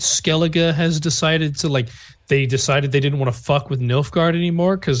part of it Skellige has decided to like they decided they didn't want to fuck with Nilfgaard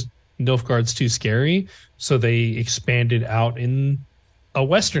anymore because Nilfgaard's too scary, so they expanded out in a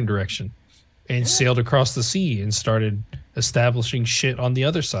western direction and sailed across the sea and started establishing shit on the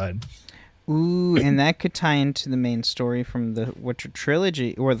other side. Ooh, and that could tie into the main story from the Witcher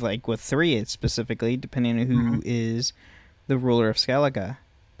trilogy, or like with 3 specifically, depending on who is the ruler of Skellige,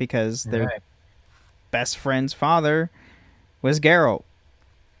 because their best friend's father was Geralt.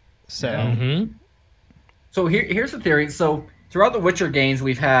 So, So here's the theory. So throughout the Witcher games,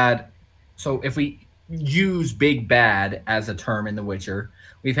 we've had. So if we use big bad as a term in the Witcher,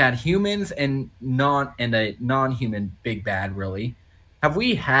 we've had humans and a non-human big bad. Really, have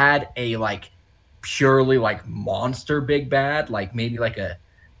we had a like purely like monster big bad, like maybe like a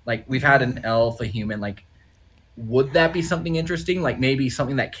like we've had an elf, a human. Like, would that be something interesting? Like maybe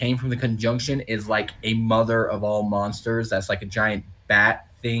something that came from the conjunction is like a mother of all monsters. That's like a giant bat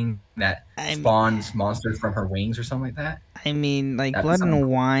thing that spawns monsters from her wings or something like that. I mean, like Blood and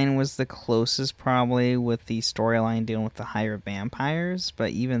Wine was the closest probably with the storyline dealing with the higher vampires,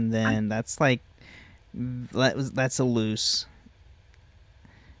 but even then, that's like that's a loose.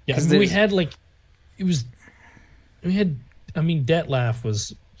 Yeah, I mean, we had like Dettlaff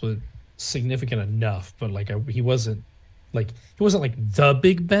was significant enough, but like he wasn't like the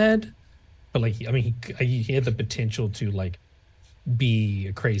big bad, but like I mean he had the potential to like be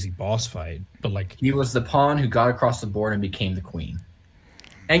a crazy boss fight, but like he was the pawn who got across the board and became the queen,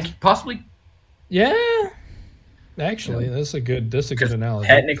 and possibly actually that's a good analogy.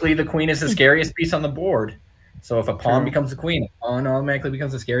 Technically the queen is the scariest piece on the board, so if a pawn becomes the queen, a pawn automatically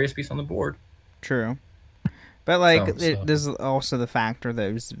becomes the scariest piece on the board. True. But like, there's also the factor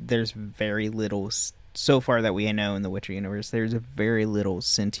that there's very little so far that we know in the Witcher universe. There's very little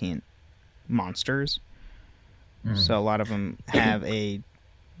sentient monsters, so a lot of them have a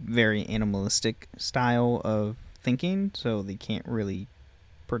very animalistic style of thinking. So they can't really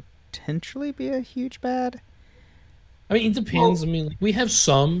potentially be a huge bad. I mean, it depends. I mean, like, we have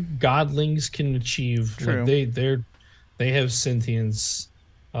some godlings can achieve. True. Like they have sentience.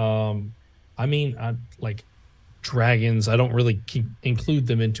 I mean, like. Dragons, I don't really include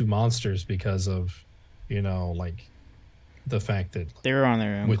them into monsters because of, like the fact that they're on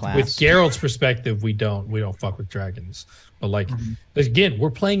their own class. With Geralt's perspective, we don't fuck with dragons. But like again, we're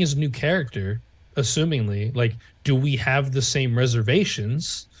playing as a new character, assumingly. Like, do we have the same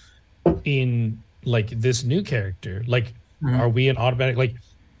reservations in like this new character? Like, are we an automatic like?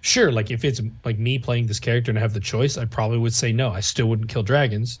 Sure, like if it's like me playing this character and I have the choice, I probably would say no. I still wouldn't kill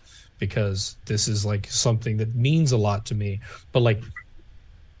dragons. Because this is like something that means a lot to me. But like,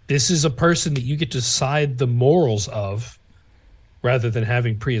 this is a person that you get to decide the morals of rather than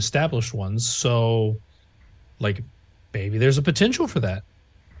having pre-established ones. So like, maybe there's a potential for that.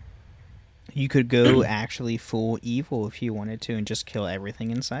 You could go actually full evil if you wanted to and just kill everything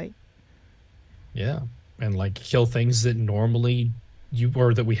in sight. Yeah. And like kill things that normally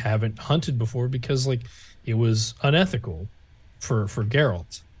that we haven't hunted before because like it was unethical for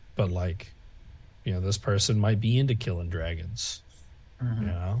Geralt. But like, this person might be into killing dragons. I don't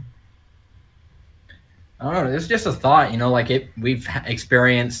know. It's just a thought. Like we've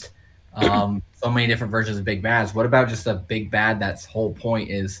experienced so many different versions of big bads. What about just a big bad that's whole point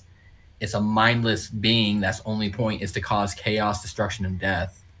is it's a mindless being that's only point is to cause chaos, destruction, and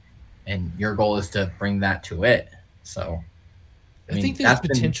death, and your goal is to bring that to it. So, I think there's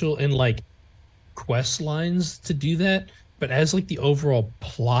potential in like quest lines to do that. But as like the overall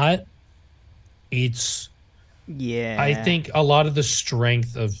plot, I think a lot of the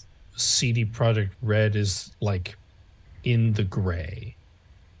strength of CD Projekt Red is like in the gray.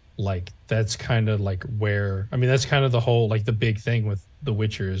 Like that's kind of like where that's kind of the whole like the big thing with The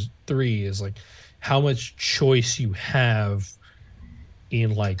Witcher 3 is like how much choice you have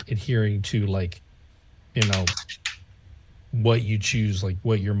in like adhering to like what you choose, like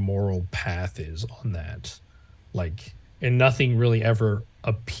what your moral path is on that, like. And nothing really ever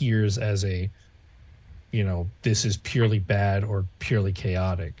appears as a, this is purely bad or purely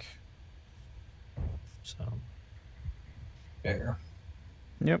chaotic. So, fair.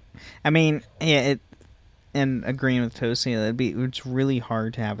 Yep. I mean, yeah. And agreeing with Tosi, it's really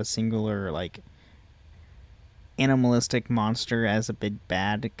hard to have a singular like animalistic monster as a big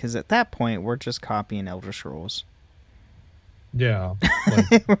bad because at that point we're just copying Elder Scrolls. Yeah.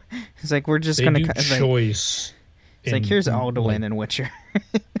 Like, it's like we're just going to choice. It's like here's Alduin and Witcher.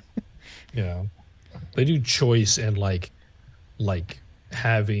 Yeah, they do choice and like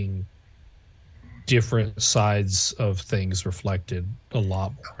having different sides of things reflected a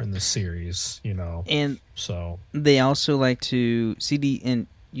lot more in the series, And so they also like to and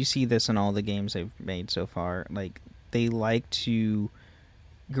you see this in all the games they've made so far. Like they like to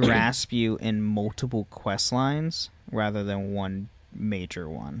grasp you in multiple quest lines rather than one major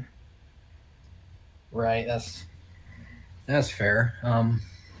one. Right. That's fair.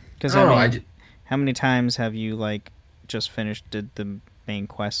 Because how many times have you like just did the main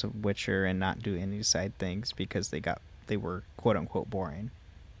quest of Witcher and not do any side things because they were quote unquote boring?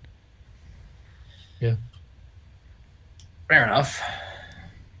 Yeah. Fair enough.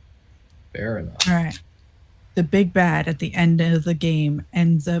 All right. The big bad at the end of the game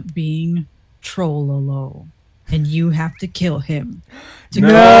ends up being Trollolo. And you have to kill him.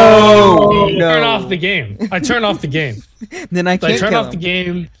 No! Turn off the game. I turn off the game. Then I can't turn kill off him. the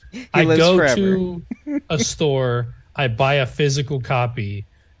game. He I lives go forever. to a store. I buy a physical copy,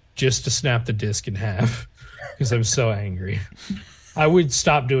 just to snap the disc in half because I'm so angry. I would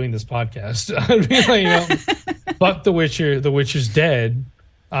stop doing this podcast. I'd be like, fuck The Witcher. The Witcher's dead.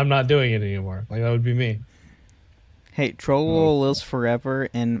 I'm not doing it anymore. Like, that would be me. Hey, Troll lives forever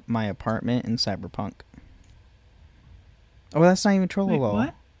in my apartment in Cyberpunk. Oh, that's not even Troll.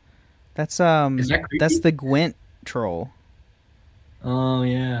 What? That's that that's the Gwent troll. Oh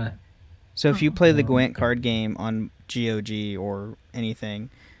yeah. So if you play the Gwent card game on GOG or anything,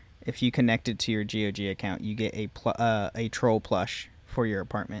 if you connect it to your GOG account, you get a troll plush for your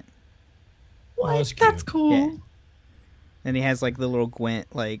apartment. What? Oh, that's That's cute. cool. Yeah. And he has like the little Gwent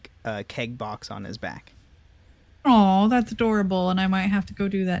keg box on his back. Oh, that's adorable. And I might have to go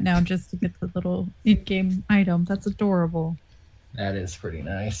do that now just to get the little in-game item. That's adorable. That is pretty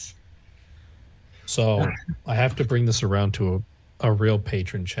nice. So I have to bring this around to a real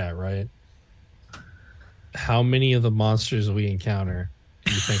patron chat, right? How many of the monsters we encounter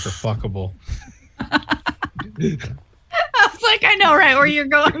do you think are fuckable? I was like, I know right where you're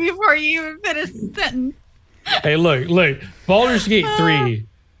going before you even finish the sentence. Hey, look. Baldur's Gate 3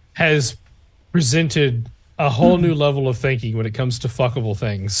 has presented a whole new level of thinking when it comes to fuckable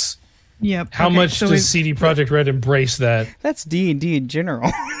things. Yep. How much does CD Projekt Red embrace that? That's D&D in general.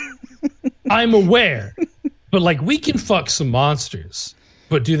 I'm aware, but like, we can fuck some monsters,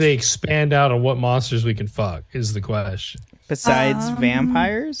 but do they expand out on what monsters we can fuck is the question. Besides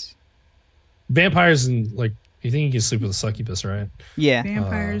vampires? Vampires and like, you think you can sleep with a succubus, right? Yeah.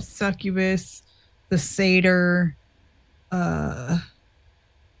 Vampires, succubus, the satyr. Why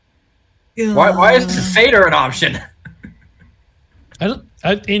is the satyr an option?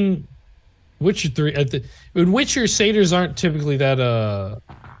 In Witcher 3, in Witcher, satyrs aren't typically that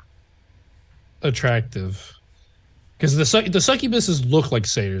attractive, because the succubuses look like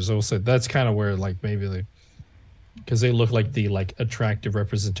satyrs. I will say that's kind of where like maybe they, because they look like the like attractive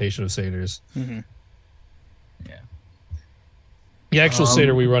representation of satyrs. Mm-hmm. Yeah. The actual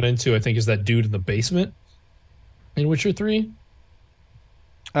satyr we run into, I think, is that dude in the basement in Witcher 3.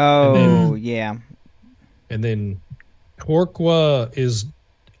 Oh, yeah. And then Torqua is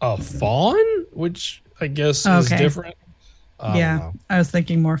a fawn, which I guess is different. Yeah, I was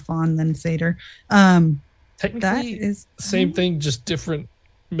thinking more fawn than satyr. Technically, that is same thing, just different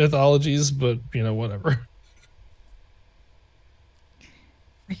mythologies, but whatever.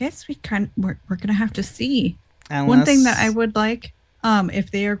 I guess we're gonna have to see. Unless... One thing that I would like, if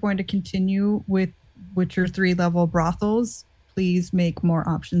they are going to continue with Witcher 3 level brothels, please make more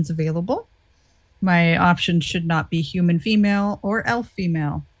options available. My options should not be human female or elf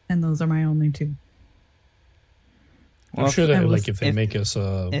female, and those are my only two. I'm sure that like if they make us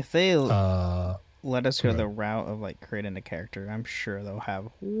if they let us go the route of like creating a character, I'm sure they'll have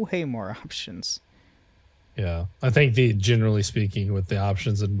way more options. Yeah, I think generally speaking, with the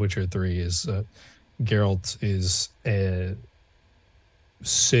options in Witcher 3 is Geralt is a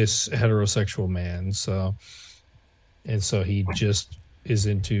cis heterosexual man, so he just is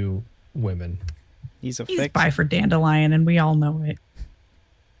into women. He's bi for Dandelion, and we all know it.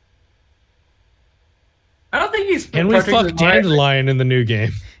 I don't think he's. Can we fuck Dandelion in the new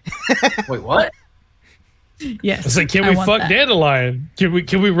game? Wait, what? Yes. It's like, can we fuck Dandelion?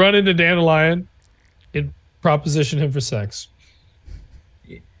 Can we run into Dandelion and proposition him for sex?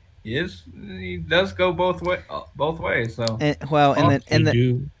 Yes, he does go both ways. So in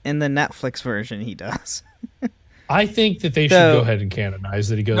the Netflix version, he does. I think that they should go ahead and canonize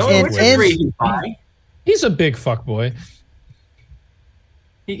that he goes. He's a big fuck boy.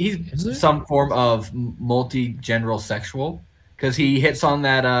 He's some form of multi-general sexual because he hits on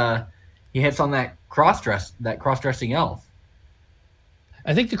that cross-dressing elf.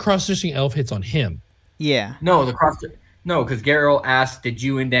 I think the cross-dressing elf hits on him. Yeah. No, because Geralt asked, "Did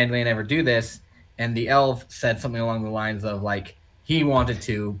you and Dandelion ever do this?" And the elf said something along the lines of like, "He wanted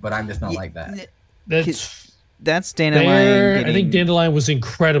to, but I'm just not like that." That's Dandelion. I think Dandelion was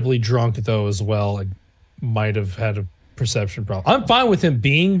incredibly drunk though as well, and might have had a perception problem. I'm fine with him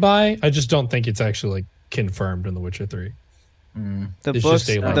being bi. I just don't think it's actually like confirmed in The Witcher 3. The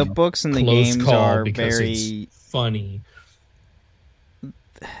books and the games are very funny.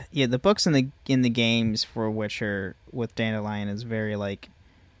 Yeah, the books in the games for Witcher with Dandelion is very like.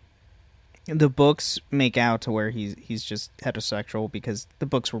 The books make out to where he's just heterosexual because the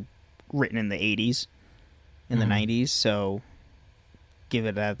books were written in the 80s, in the 90s, so give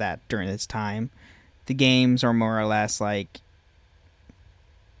it at that during its time. The games are more or less like,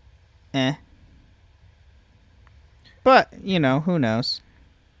 But, who knows?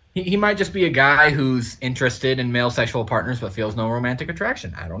 He might just be a guy who's interested in male sexual partners but feels no romantic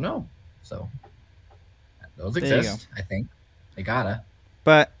attraction. I don't know. So, those exist, I think. They gotta.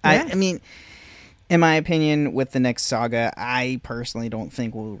 But Yes. I mean, in my opinion, with the next saga, I personally don't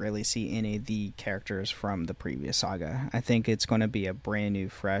think we'll really see any of the characters from the previous saga. I think it's going to be a brand new,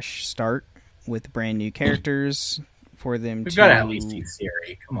 fresh start with brand new characters for them We've to. got to at least see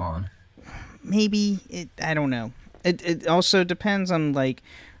Siri. Come on. Maybe I don't know. It also depends on like,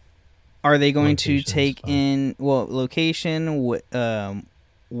 are they going to take in location?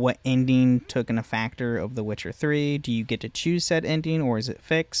 What ending took in a factor of The Witcher 3? Do you get to choose said ending, or is it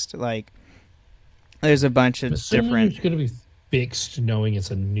fixed? Like, there's a bunch of different. It's going to be fixed, knowing it's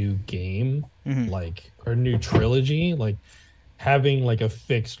a new game, like, or new trilogy. Like, having like a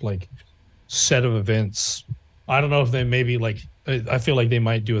fixed like set of events. I don't know if they maybe like. I feel like they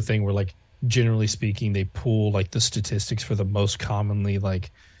might do a thing where, like, generally speaking, they pull like the statistics for the most commonly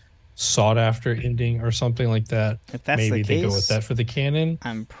like sought after ending or something like that. If that's maybe the they case, go with that for the canon.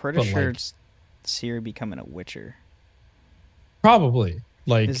 I'm pretty sure like, it's Ciri becoming a Witcher probably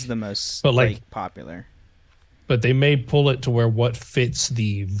like is the most but like popular. But they may pull it to where what fits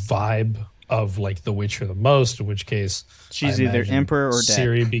the vibe of like The Witcher the most, in which case she's either emperor or dead.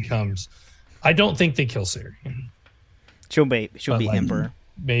 Ciri becomes. I don't think they kill Ciri. She'll be like, emperor.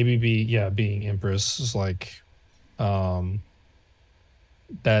 Maybe being empress is like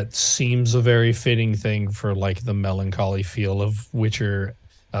that seems a very fitting thing for like the melancholy feel of Witcher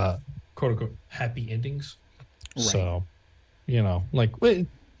quote unquote happy endings. Right. So, like,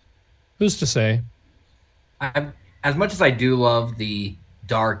 who's to say? As much as I do love the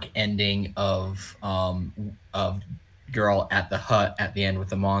dark ending of girl at the hut at the end with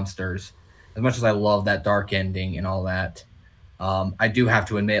the monsters, as much as I love that dark ending and all that, I do have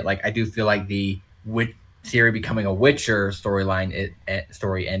to admit, like, I do feel like the Ciri becoming a Witcher story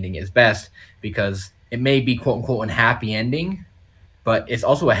ending is best, because it may be quote unquote a happy ending, but it's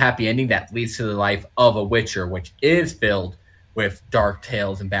also a happy ending that leads to the life of a Witcher, which is filled with dark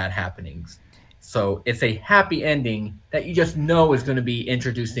tales and bad happenings. So it's a happy ending that you just know is going to be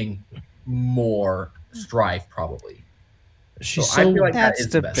introducing more strife, probably. She's I feel like that is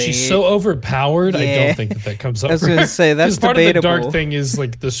the best. She's so overpowered. Yeah. I don't think that comes up. I was going to say that's part debatable. Part of the dark thing is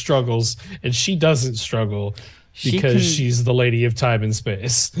like the struggles, and she doesn't struggle because she's the lady of time and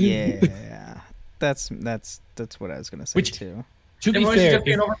space. Yeah, that's what I was going to say too. To be fair, she just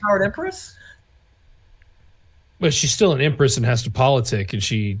be an overpowered empress? But she's still an empress and has to politic, and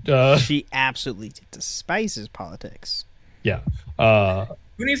she absolutely despises politics. Yeah.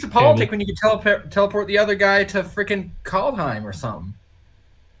 Who needs to politic when you can teleport the other guy to freaking Kaldheim or something?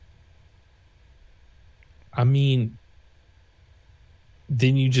 I mean,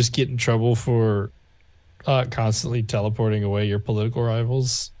 then you just get in trouble for constantly teleporting away your political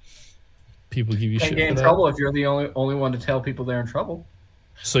rivals. People give you shit. Get in trouble if you're the only one to tell people they're in trouble.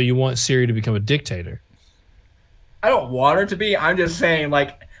 So you want Ciri to become a dictator? I don't want her to be. I'm just saying,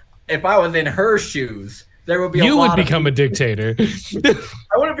 like, if I was in her shoes, there would be you would become a dictator.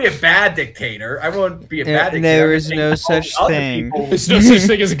 I wouldn't be a bad dictator. I wouldn't be a bad dictator. There is no such thing. There's no such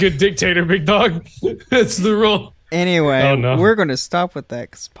thing as a good dictator, big dog. That's the rule. Anyway, we're going to stop with that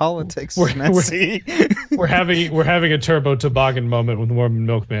because politics is messy. We're having a turbo toboggan moment with Mormon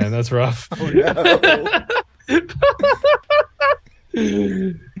Milkman. That's rough. Oh no.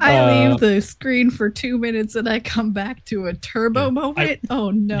 I leave the screen for 2 minutes and I come back to a turbo moment.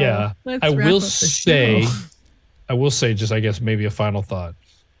 Oh no! Yeah, I will say, just I guess maybe a final thought.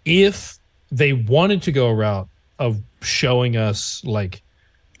 If they wanted to go a route of showing us, like,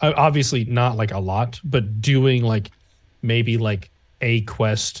 obviously not like a lot, but doing like maybe like a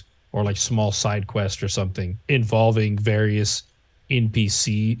quest or like small side quest or something involving various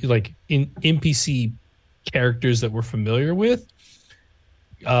NPC characters that we're familiar with.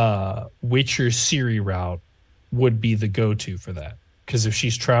 Witcher Ciri route would be the go-to for that, because if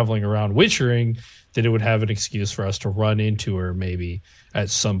she's traveling around witchering, then it would have an excuse for us to run into her maybe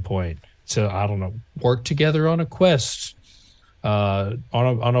at some point to, I don't know, work together on a quest, on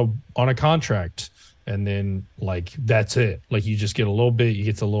a contract, and then like that's it. Like you just get a little bit, you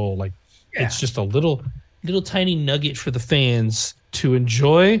get a little like it's just a little tiny nugget for the fans to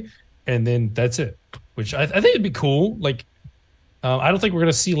enjoy, and then that's it. Which I think it'd be cool. Like. I don't think we're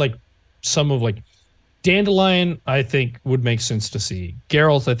going to see like some of like Dandelion, I think would make sense to see.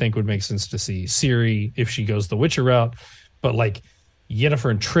 Geralt, I think would make sense to see. Ciri, if she goes the Witcher route. But like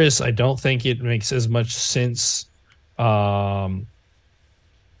Yennefer and Triss, I don't think it makes as much sense. Or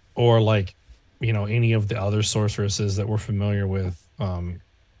like, any of the other sorceresses that we're familiar with.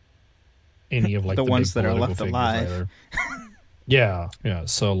 Any of like the ones that are left alive. Yeah.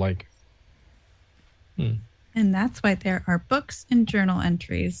 So like. And that's why there are books and journal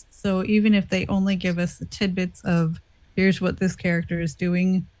entries. So even if they only give us the tidbits of here's what this character is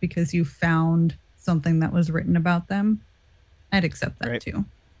doing because you found something that was written about them, I'd accept that too.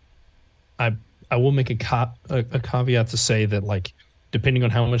 I will make a caveat to say that, like, depending on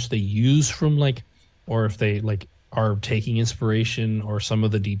how much they use from, like, or if they like are taking inspiration or some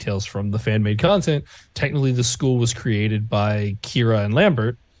of the details from the fan made content, technically the school was created by Kira and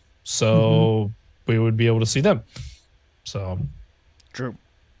Lambert, so we would be able to see them. So true.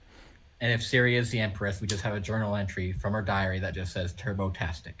 And if Siri is the Empress, we just have a journal entry from her diary that just says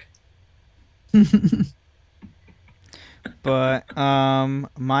Turbotastic. But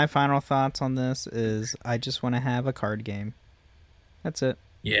my final thoughts on this is I just want to have a card game. That's it.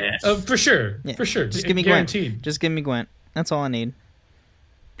 Yes. For sure. Yeah. For sure. Just give me Guaranteed. Gwent. Just give me Gwent. That's all I need.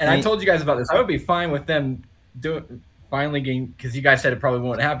 And I told you guys about this. I would be fine with them finally getting, because you guys said it probably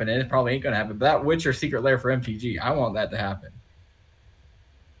won't happen, and it probably ain't going to happen. But that Witcher Secret Lair for MTG, I want that to happen.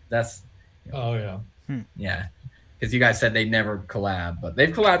 That's... Oh, yeah. Yeah. Because you guys said they never collab, but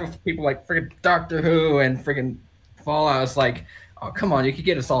they've collabed with people like freaking Doctor Who and freaking Fallout. It's like, oh, come on, you could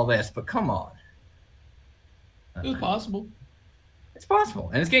get us all this, but come on. It's possible. It's possible.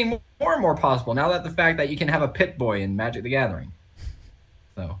 And it's getting more and more possible now that the fact that you can have a Pit Boy in Magic the Gathering.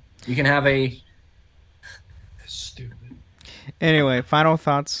 So you can have a... Stupid. Anyway, final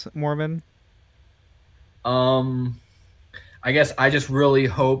thoughts, Morbin? I guess I just really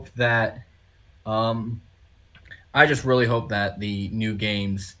hope that... the new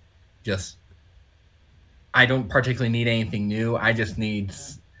games just... I don't particularly need anything new. I just need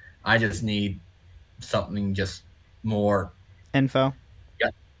something just more... Info?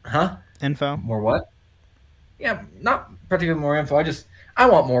 Yeah. Huh? Info? More what? Yeah, not particularly more info. I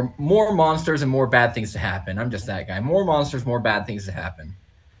want more monsters and more bad things to happen. I'm just that guy. More monsters, more bad things to happen.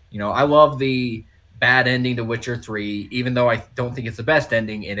 You know, I love the bad ending to Witcher 3. Even though I don't think it's the best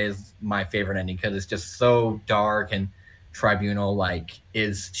ending, it is my favorite ending because it's just so dark and tribunal. Like,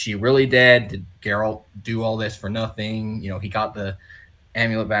 is she really dead? Did Geralt do all this for nothing? You know, he got the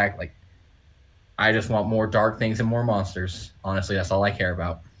amulet back. Like, I just want more dark things and more monsters. Honestly, that's all I care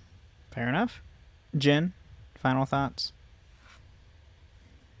about. Fair enough. Jen, final thoughts?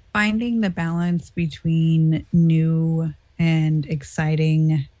 Finding the balance between new and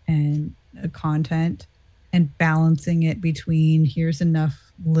exciting and content and balancing it between here's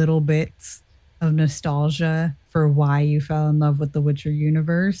enough little bits of nostalgia for why you fell in love with the Witcher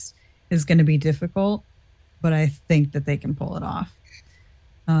universe is going to be difficult, but I think that they can pull it off.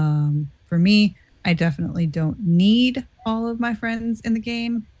 For me, I definitely don't need all of my friends in the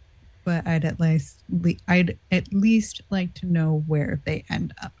game, but I'd at least like to know where they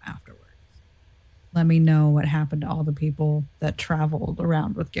end up afterwards. Let me know what happened to all the people that traveled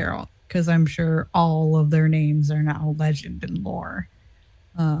around with Geralt, because I'm sure all of their names are now legend and lore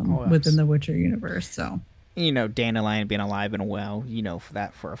within the Witcher universe. So, you know, Dandelion being alive and well, you know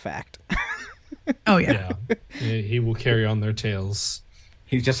for a fact. Oh yeah. He will carry on their tales.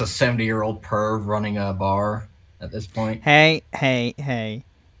 He's just a 70-year-old perv running a bar at this point. Hey.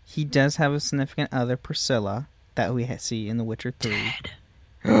 He does have a significant other, Priscilla, that we see in The Witcher 3.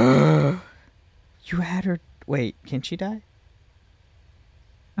 Dead. You had her... Wait, can she die?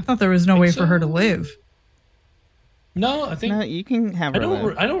 I thought there was no way for her to live. No, I think... No, you can have her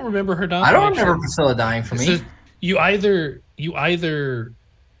live. I don't remember her dying. I don't remember Priscilla dying for me. You either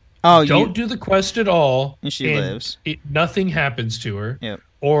Oh, don't do the quest at all, and she lives. Nothing happens to her. Yep.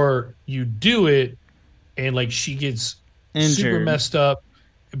 Or you do it, and like she gets injured, super messed up,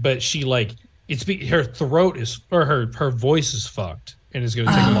 but she like her throat is or her voice is fucked, and it's going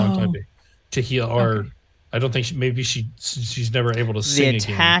to take a long time to heal. Or I don't think she's never able to sing again.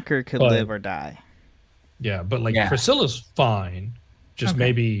 The attacker could live or die. Yeah, but like Priscilla's fine, just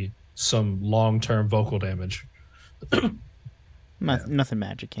maybe some long-term vocal damage. Nothing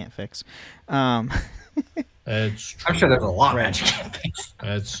magic can't fix. I'm sure there's a lot magic can't fix.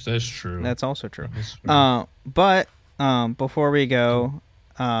 That's true. That's also true. But before we go,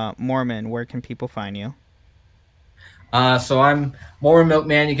 Mormon, where can people find you? So I'm Mormon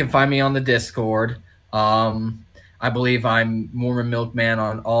Milkman. You can find me on the Discord. I believe I'm Mormon Milkman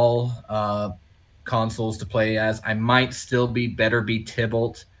on all consoles to play as. I might still be Better Be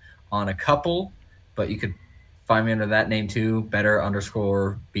Tybalt on a couple, but you could find me under that name too,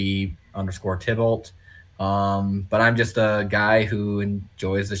 Better_B_Tybalt. But I'm just a guy who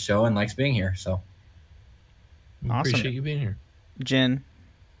enjoys the show and likes being here. So awesome. Appreciate you being here. Jen,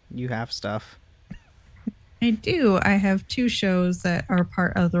 you have stuff. I do. I have 2 shows that are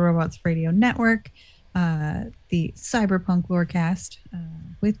part of the Robots Radio Network. The Cyberpunk Lorecast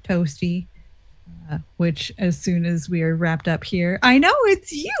with Toasty, which as soon as we are wrapped up here, I know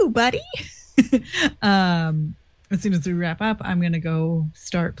it's you, buddy. as soon as we wrap up, I'm going to go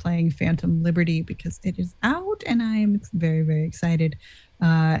start playing Phantom Liberty because it is out and I'm very, very excited.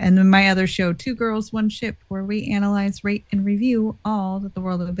 And then my other show, Two Girls, One Ship, where we analyze, rate, and review all that the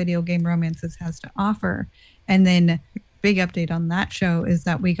world of video game romances has to offer. And then big update on that show is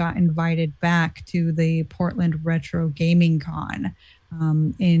that we got invited back to the Portland Retro Gaming Con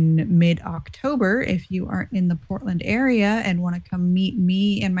in mid-October. If you are in the Portland area and want to come meet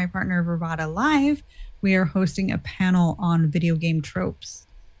me and my partner Vervada live, we are hosting a panel on video game tropes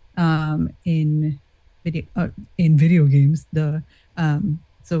in video games.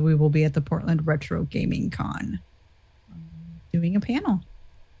 So we will be at the Portland Retro Gaming Con doing a panel.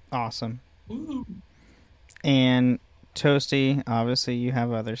 Awesome. Ooh. And Toasty, obviously you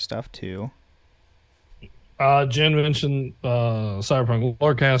have other stuff too. Jen mentioned Cyberpunk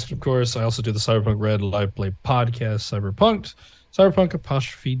Lorecast, of course. I also do the Cyberpunk Red Live Play podcast, Cyberpunk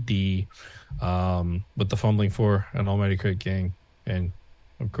apostrophe D, with the Fumbling 4 and Almighty Crit Gang. And,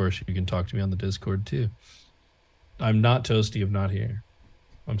 of course, you can talk to me on the Discord, too. I'm not Toasty of Not Here.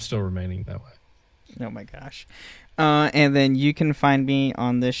 I'm still remaining that way. Oh, my gosh. And then you can find me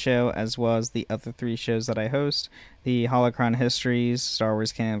on this show as well as the other 3 shows that I host. The Holocron Histories, Star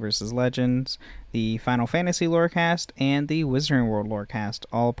Wars Canon vs. Legends, the Final Fantasy Lorecast, and the Wizarding World Lorecast,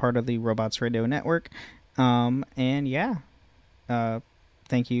 all part of the Robots Radio Network. And yeah,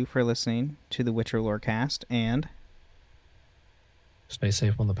 thank you for listening to the Witcher Lorecast, and stay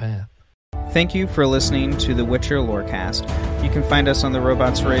safe on the path. Thank you for listening to the Witcher Lorecast. You can find us on the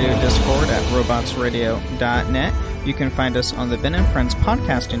Robots Radio Discord at robotsradio.net. You can find us on the Ben and Friends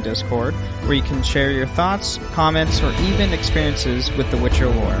podcasting Discord, where you can share your thoughts, comments, or even experiences with the Witcher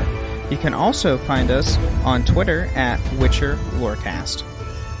lore. You can also find us on Twitter at Witcher Lorecast.